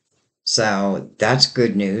going. So that's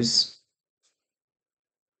good news.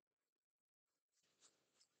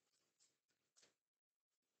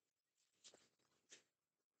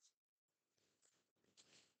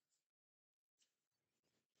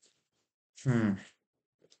 Hmm.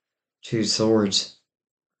 Two swords.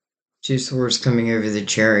 Two swords coming over the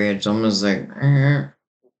chariot. It's almost like,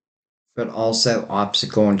 but also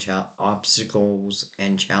obstacles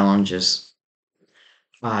and challenges.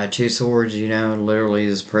 Two swords. Literally,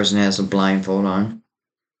 this person has a blindfold on.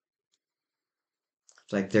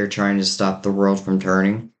 It's like they're trying to stop the world from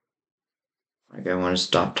turning. Like I want to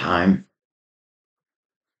stop time,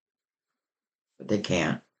 but they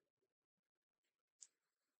can't.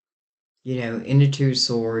 In the two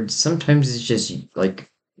swords, sometimes it's just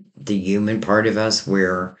like the human part of us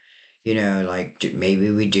where, like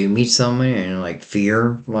maybe we do meet someone and like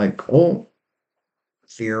fear, like, oh,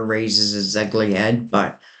 fear raises its ugly head.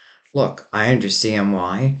 But look, I understand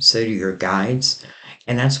why. So do your guides.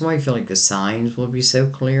 And that's why I feel like the signs will be so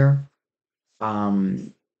clear.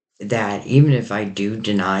 Um, that even if I do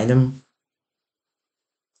deny them,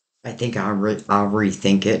 I think I'll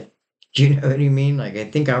rethink it. Do you know what I mean? Like I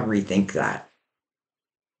think I'll rethink that.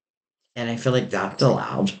 And I feel like that's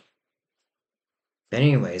allowed. But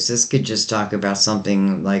anyways, this could just talk about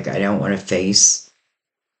something like I don't want to face.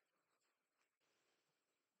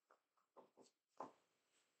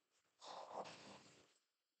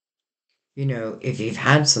 If you've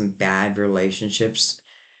had some bad relationships,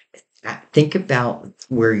 think about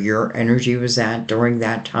where your energy was at during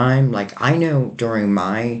that time. Like I know during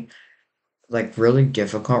my like really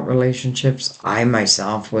difficult relationships, I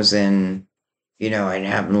myself was in, and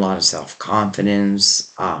having a lot of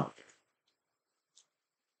self-confidence.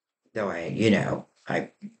 Though I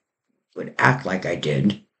would act like I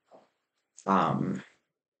did. Um,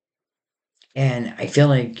 and I feel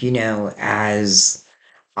like, as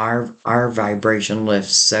our vibration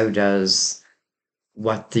lifts, so does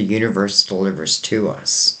what the universe delivers to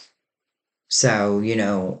us. So,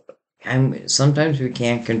 and sometimes we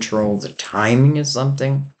can't control the timing of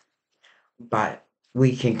something, but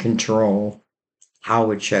we can control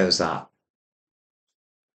how it shows up.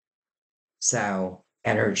 So,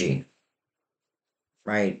 energy,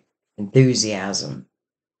 right? Enthusiasm.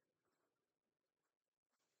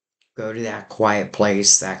 Go to that quiet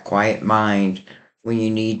place, that quiet mind when you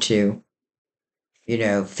need to,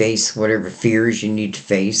 face whatever fears you need to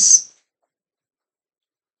face.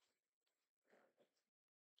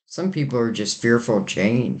 Some people are just fearful of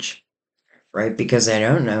change, right? Because they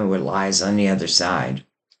don't know what lies on the other side.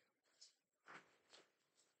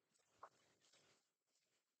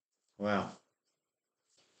 Well,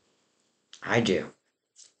 I do.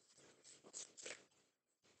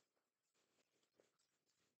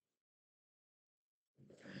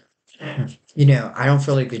 I don't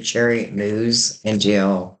feel like the chariot moves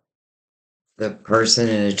until the person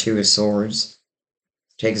in the Two of Swords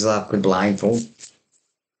takes off the blindfold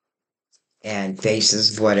and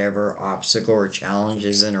faces whatever obstacle or challenge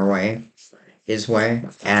is in his way,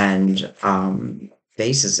 and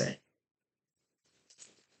faces it.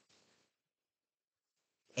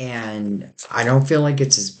 And I don't feel like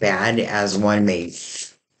it's as bad as one may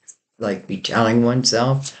like be telling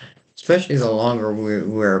oneself. Especially the longer we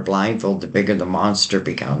wear a blindfold, the bigger the monster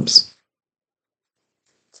becomes.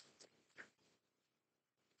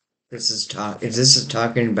 If this is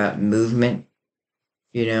talking about movement,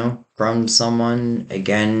 from someone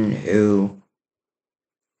again who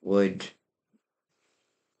would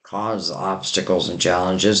cause obstacles and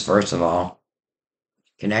challenges, first of all,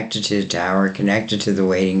 connected to the tower, connected to the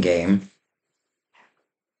waiting game.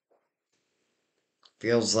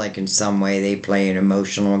 Feels like in some way they play an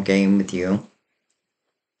emotional game with you.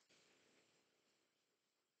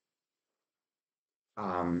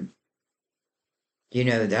 Um,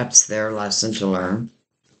 that's their lesson to learn.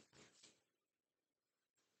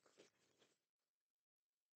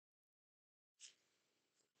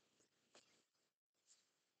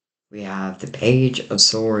 We have the Page of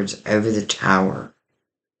Swords over the tower.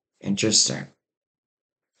 Interesting.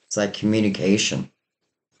 It's like communication.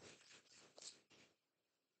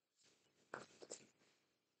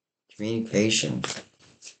 Communication.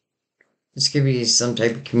 This could be some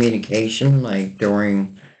type of communication, like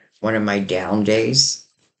during one of my down days.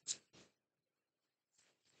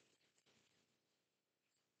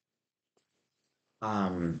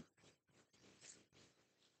 Um,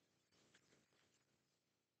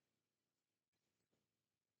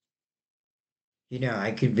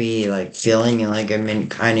 I could be like feeling like I'm in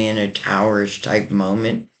kind of in a towerish type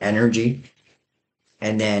moment, energy,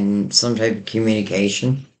 and then some type of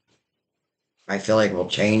communication. I feel like we'll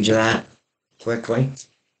change that quickly.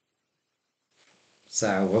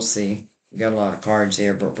 So we'll see. We got a lot of cards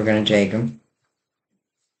here, but we're gonna take them.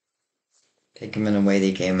 Take them in the way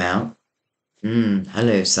they came out.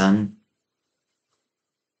 Hello, son.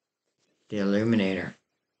 The Illuminator.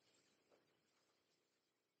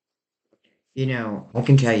 I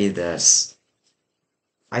can tell you this.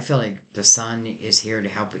 I feel like the sun is here to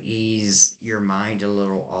help ease your mind a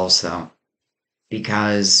little also.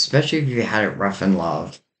 Because, especially if you had it rough in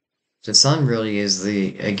love, the sun really is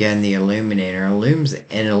the illuminator.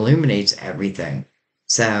 It illuminates everything.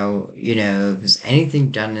 So, if there's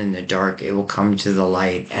anything done in the dark, it will come to the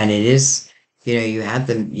light. And it is, you have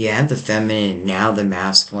the feminine, now the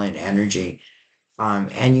masculine energy.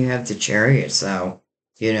 And you have the chariot, so,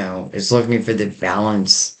 it's looking for the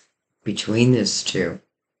balance between this two.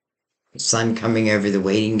 The sun coming over the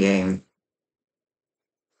waiting game.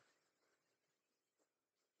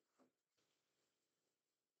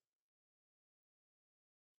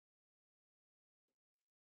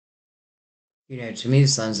 To me, the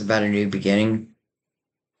sun's about a new beginning,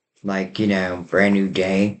 like, brand new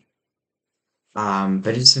day. But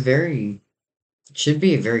it should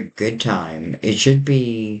be a very good time. It should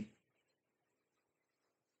be,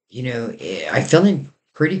 I feel like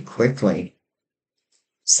pretty quickly,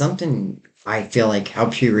 something I feel like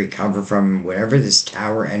helps you recover from whatever this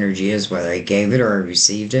tower energy is, whether I gave it or I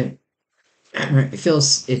received it.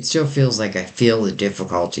 It still feels like I feel the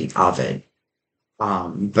difficulty of it.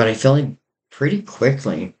 But I feel like pretty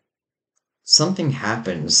quickly something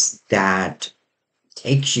happens that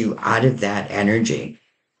takes you out of that energy.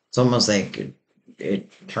 It's almost like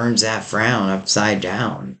it turns that frown upside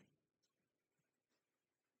down.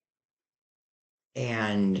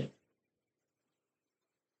 And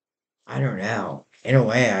I don't know. In a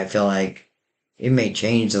way, I feel like it may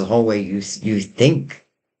change the whole way you think.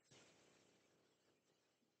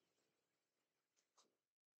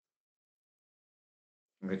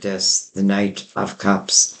 With this, the Knight of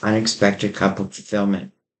Cups, unexpected cup of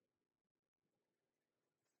fulfillment.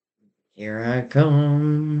 Here I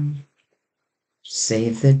come,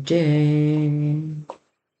 save the day.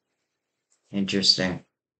 Interesting.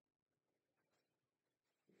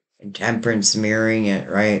 And temperance mirroring it,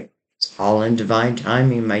 right? It's all in divine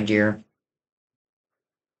timing, my dear.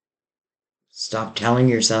 Stop telling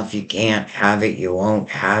yourself you can't have it, you won't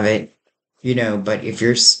have it. But if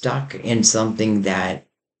you're stuck in something that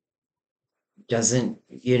doesn't,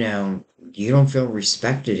 you don't feel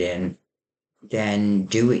respected in, then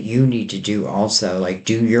do what you need to do also. Like,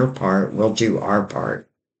 do your part, we'll do our part.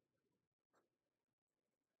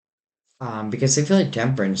 Because I feel like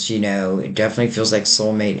temperance, it definitely feels like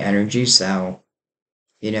soulmate energy. So,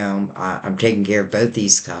 I'm taking care of both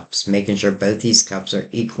these cups, making sure both these cups are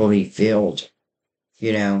equally filled.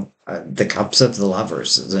 the cups of the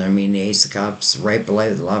lovers. I mean, the Ace of Cups right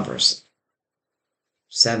below the lovers.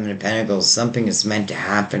 Seven of Pentacles, something is meant to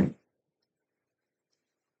happen.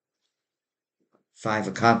 Five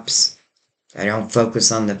of Cups, I don't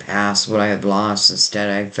focus on the past, what I have lost. Instead,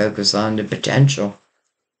 I focus on the potential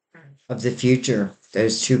of the future.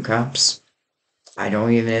 Those two cups, I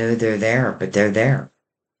don't even know they're there, but they're there.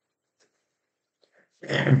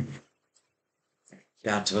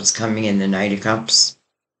 That's what's coming in the Knight of Cups.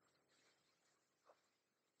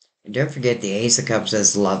 And don't forget the Ace of Cups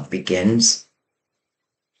as love begins.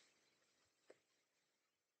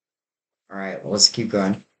 All right, well, let's keep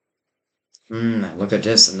going. Look at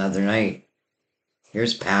this, another night.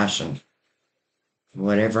 Here's passion.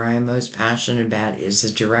 Whatever I am most passionate about is the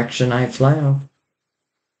direction I flow.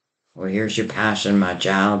 Well, here's your passion, my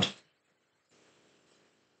child.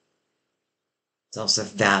 It's also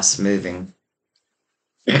fast moving.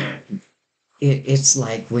 It's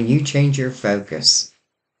like when you change your focus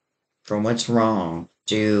from what's wrong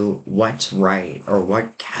to what's right or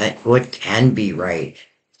what can be right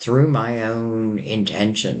through my own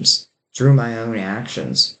intentions, through my own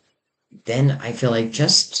actions, then I feel like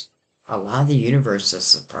just allow the universe to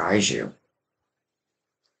surprise you.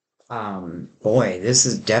 Boy, this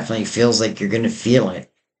is definitely feels like you're gonna feel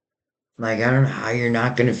it. Like I don't know how you're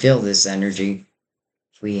not gonna feel this energy.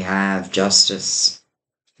 We have justice.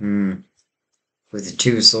 With the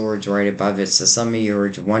two swords right above it. So some of you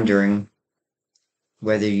are wondering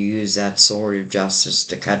whether you use that sword of justice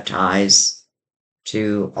to cut ties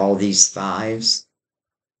to all these fives.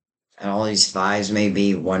 And all these fives may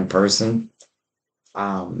be one person.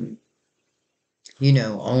 Um,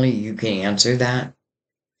 only you can answer that.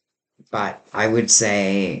 But I would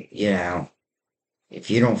say, if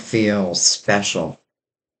you don't feel special,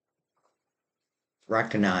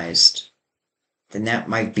 recognized, then that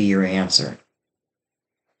might be your answer.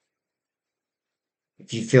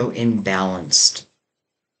 If you feel imbalanced,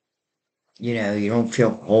 you don't feel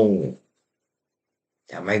whole,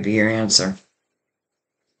 that might be your answer.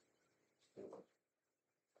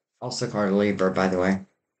 Also card Libra, by the way.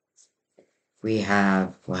 We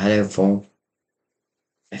have, well, hello, full.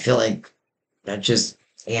 I feel like that just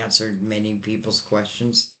answered many people's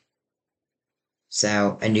questions.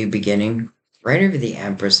 So, a new beginning. Right over the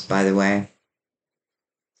Empress, by the way.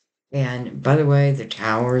 And by the way, the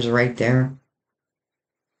tower is right there.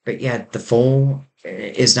 But yet, the Fool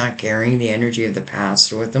is not carrying the energy of the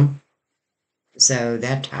past with them. So,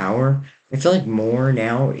 that tower, I feel like more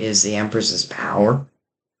now is the Empress's power.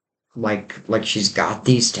 Like she's got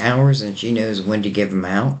these towers and she knows when to give them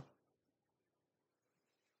out.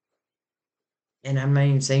 And I'm not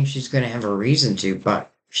even saying she's going to have a reason to,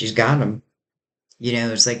 but she's got them.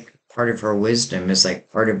 It's like part of her wisdom. It's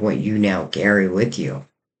like part of what you now carry with you.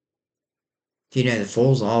 The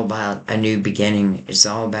Fool's all about a new beginning. It's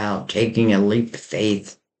all about taking a leap of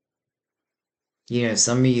faith.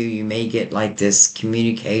 Some of you may get like this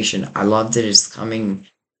communication. I love that it's coming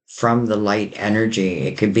from the light energy.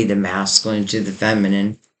 It could be the masculine to the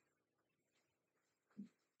feminine.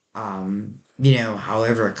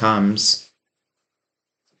 However it comes.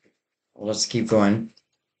 Well, let's keep going.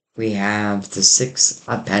 We have the Six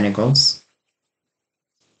of Pentacles.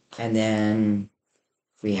 And then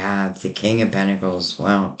we have the King of Pentacles.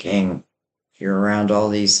 Well, King, you're around all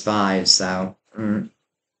these fives, so.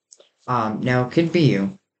 Now it could be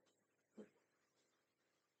you.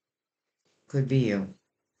 Could be you.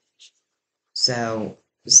 So,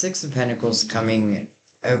 the Six of Pentacles coming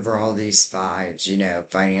over all these fives,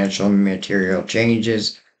 financial and material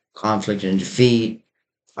changes, conflict and defeat,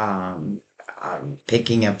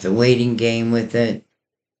 picking up the waiting game with it,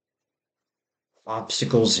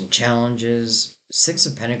 obstacles and challenges. Six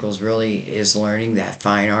of Pentacles really is learning that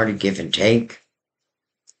fine art of give and take.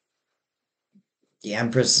 The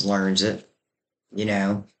Empress learns it,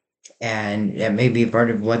 and that may be part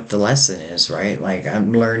of what the lesson is, right? Like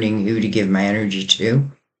I'm learning who to give my energy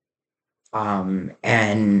to.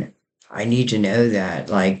 And I need to know that,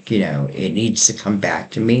 like, it needs to come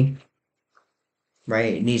back to me,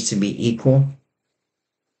 right? It needs to be equal.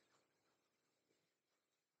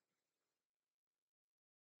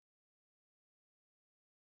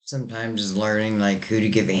 Sometimes is learning like who to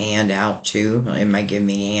give a hand out to. It might give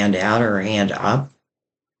me a hand out or a hand up.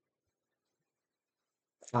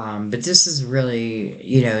 But this is really,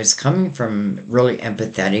 it's coming from really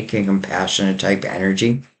empathetic and compassionate type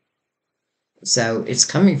energy. So it's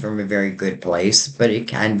coming from a very good place, but it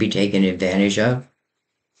can be taken advantage of.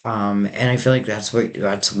 And I feel like that's what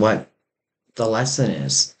the lesson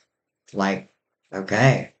is. Like,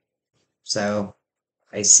 okay, so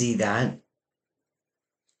I see that.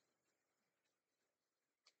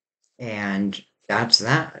 And that's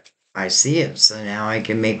that. I see it. So now I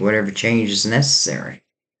can make whatever changes necessary.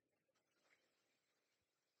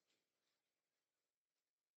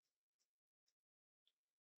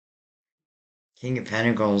 King of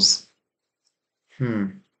Pentacles. Hmm.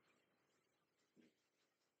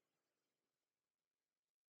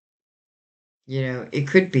 It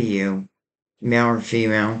could be you, male or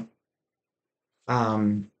female.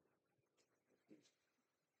 Um,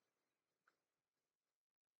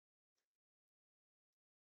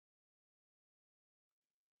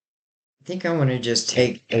 I think I want to just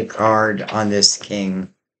take a card on this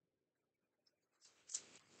king.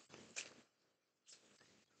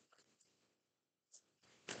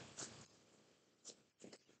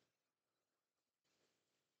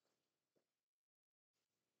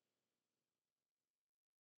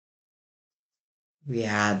 We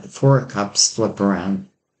had the Four of Cups flip around.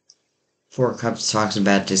 Four of Cups talks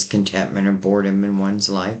about discontentment or boredom in one's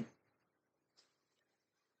life.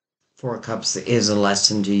 Four of Cups is a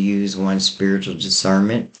lesson to use one's spiritual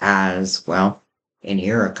discernment as well. And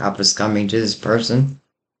here a cup is coming to this person.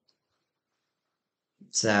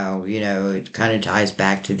 So, it kind of ties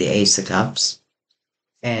back to the Ace of Cups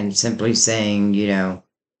and simply saying,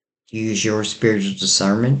 use your spiritual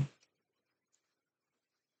discernment.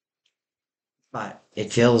 But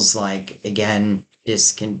it feels like, again,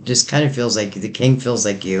 this kind of feels like the king feels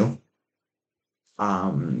like you.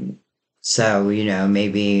 Um, so,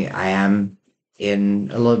 maybe I am in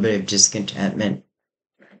a little bit of discontentment,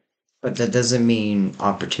 but that doesn't mean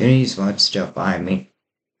opportunities won't still find me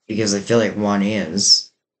because I feel like one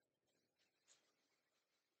is.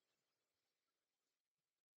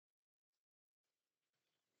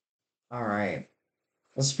 All right,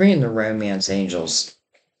 let's bring in the romance angels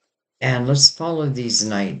and let's follow these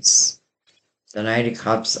knights. The Knight of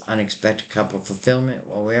Cups, unexpected couple fulfillment.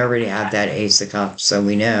 Well, we already have that Ace of Cups, so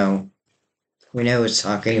we know it's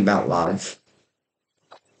talking about love.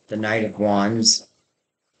 The Knight of Wands,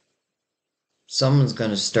 someone's going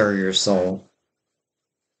to stir your soul.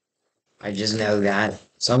 I just know that.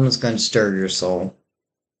 Someone's going to stir your soul.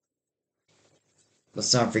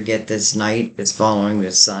 Let's not forget this night is following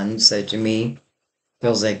the sun, so to me,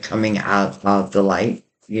 feels like coming out of the light,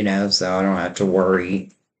 so I don't have to worry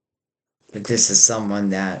that this is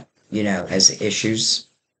someone that, has issues.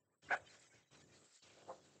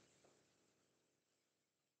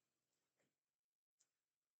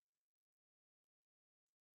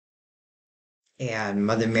 And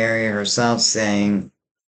Mother Mary herself saying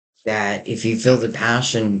that if you feel the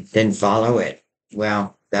passion, then follow it.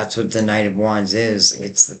 Well, that's what the Knight of Wands is.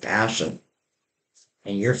 It's the passion.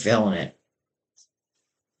 And you're feeling it.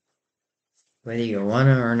 Whether you want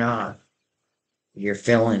to or not, you're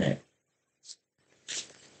feeling it.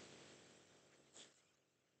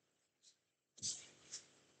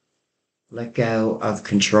 Let go of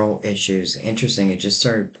control issues. Interesting. It just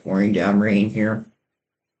started pouring down rain here.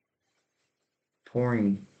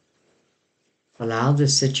 Pouring. Allow the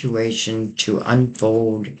situation to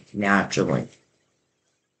unfold naturally.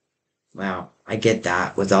 Wow, I get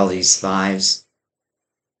that with all these fives.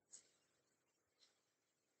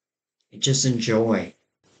 Just enjoy,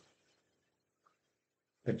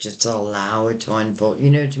 but just allow it to unfold.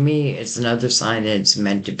 To me, it's another sign that it's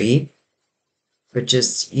meant to be. But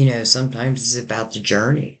just, sometimes it's about the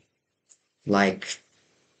journey. Like,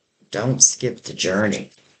 don't skip the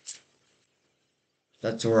journey.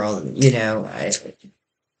 That's where all, listen,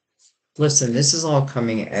 this is all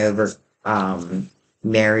coming over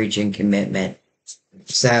marriage and commitment.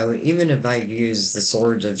 So even if I use the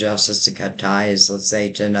swords of justice to cut ties, let's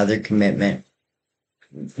say to another commitment,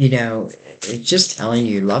 it's just telling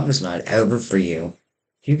you love is not over for you.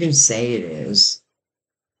 You can say it is.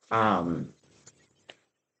 Um,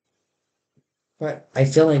 but I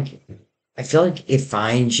feel like it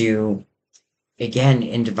finds you again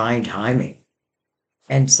in divine timing.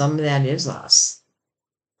 And some of that is us.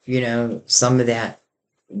 Some of that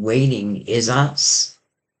waiting is us.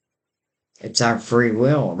 It's our free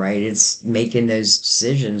will, right? It's making those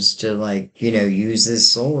decisions to like, use this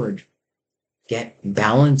sword, get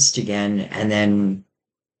balanced again, and then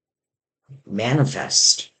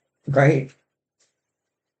manifest, right?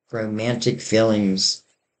 Romantic feelings.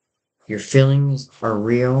 Your feelings are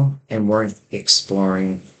real and worth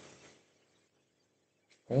exploring.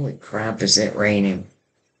 Holy crap, is it raining?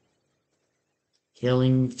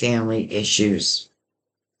 Healing family issues.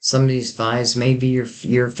 Some of these fives may be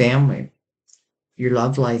your family. Your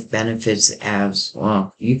love life benefits as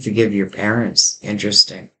well. You forgive your parents.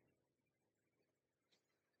 Interesting.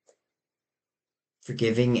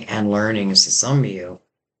 Forgiving and learning. So some of you,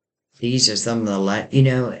 these are some of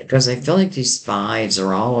the, because I feel like these fives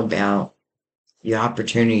are all about the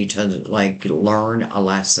opportunity to like learn a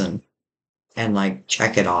lesson and like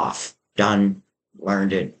check it off. Done,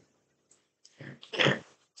 learned it.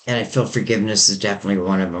 And I feel forgiveness is definitely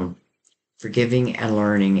one of them. Forgiving and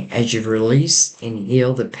learning. As you release and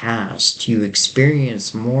heal the past, you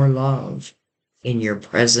experience more love in your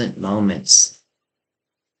present moments.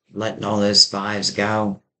 Letting all those fives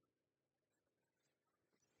go,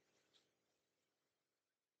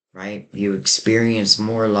 right? You experience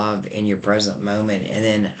more love in your present moment. And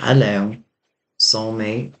then, hello,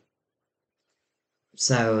 soulmate.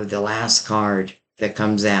 So the last card that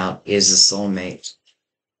comes out is a soulmate.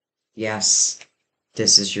 Yes,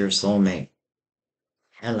 this is your soulmate.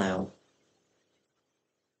 Hello.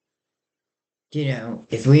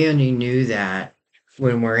 If we only knew that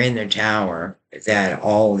when we're in the tower, that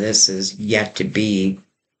all this is yet to be,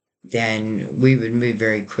 then we would move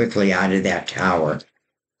very quickly out of that tower.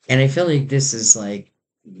 And I feel like this is like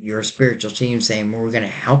your spiritual team saying, well, we're going to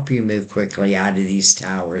help you move quickly out of these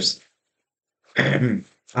towers. And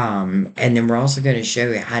then we're also going to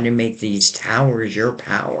show you how to make these towers your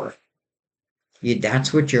power.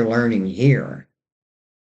 That's what you're learning here.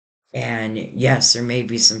 And yes, there may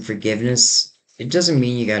be some forgiveness. It doesn't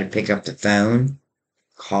mean you got to pick up the phone,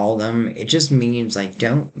 call them. It just means like,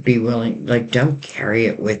 don't be willing, like, don't carry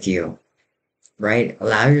it with you, right?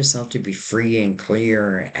 Allow yourself to be free and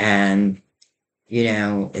clear and,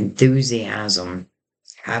 enthusiasm.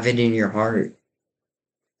 Have it in your heart.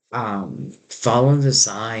 Follow the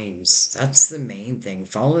signs. That's the main thing.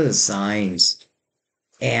 Follow the signs.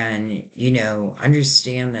 And,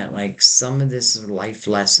 understand that like some of this is life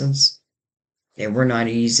lessons. They were not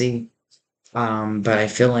easy. But I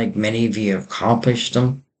feel like many of you have accomplished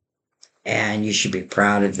them and you should be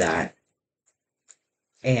proud of that.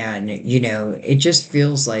 And, it just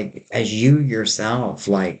feels like as you yourself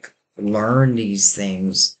like learn these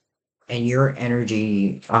things and your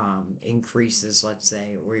energy increases, let's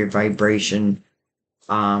say, or your vibration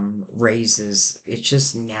raises, it's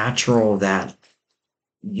just natural that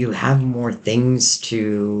you have more things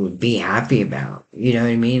to be happy about. You know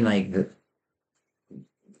what I mean? Like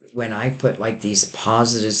when I put like these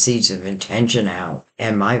positive seeds of intention out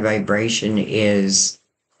and my vibration is,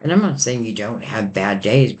 and I'm not saying you don't have bad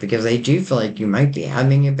days because I do feel like you might be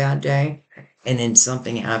having a bad day and then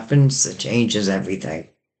something happens that changes everything.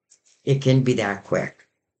 It can be that quick.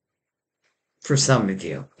 For some of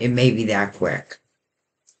you, it may be that quick.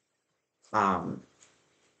 Um,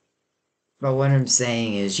 but what I'm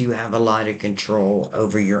saying is you have a lot of control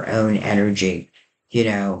over your own energy.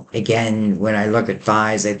 Again, when I look at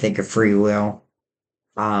fives, I think of free will.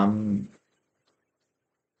 Um,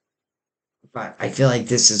 but I feel like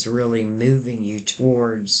this is really moving you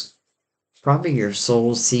towards probably your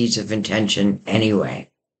soul seeds of intention anyway.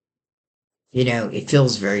 It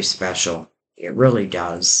feels very special. It really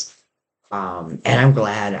does. And I'm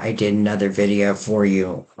glad I did another video for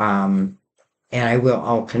you. And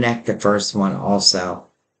I'll connect the first one also.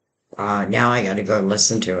 Now I got to go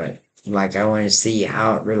listen to it. Like I want to see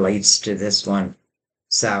how it relates to this one.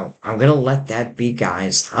 So I'm going to let that be,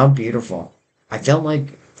 guys. How beautiful. I felt like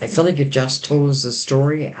it just told us a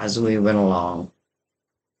story as we went along.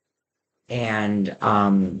 And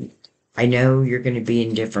I know you're going to be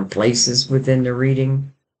in different places within the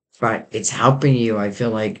reading, but it's helping you, I feel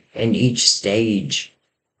like, in each stage.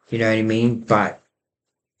 You know what I mean? But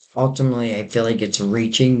ultimately, I feel like it's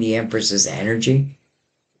reaching the Empress's energy,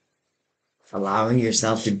 allowing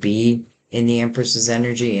yourself to be in the Empress's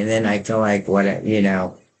energy. And then I feel like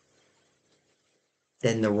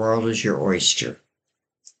then the world is your oyster.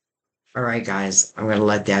 All right, guys, I'm going to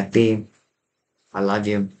let that be. I love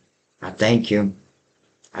you. I thank you.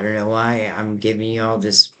 I don't know why I'm giving you all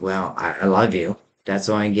this. Well, I love you. That's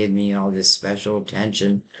why I'm giving you all this special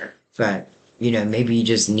attention. But, maybe you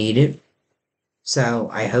just need it. So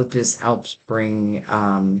I hope this helps bring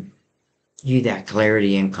you that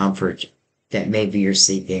clarity and comfort that maybe you're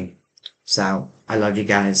seeking. So I love you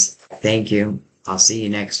guys. Thank you. I'll see you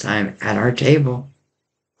next time at our table.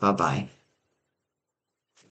 Bye-bye.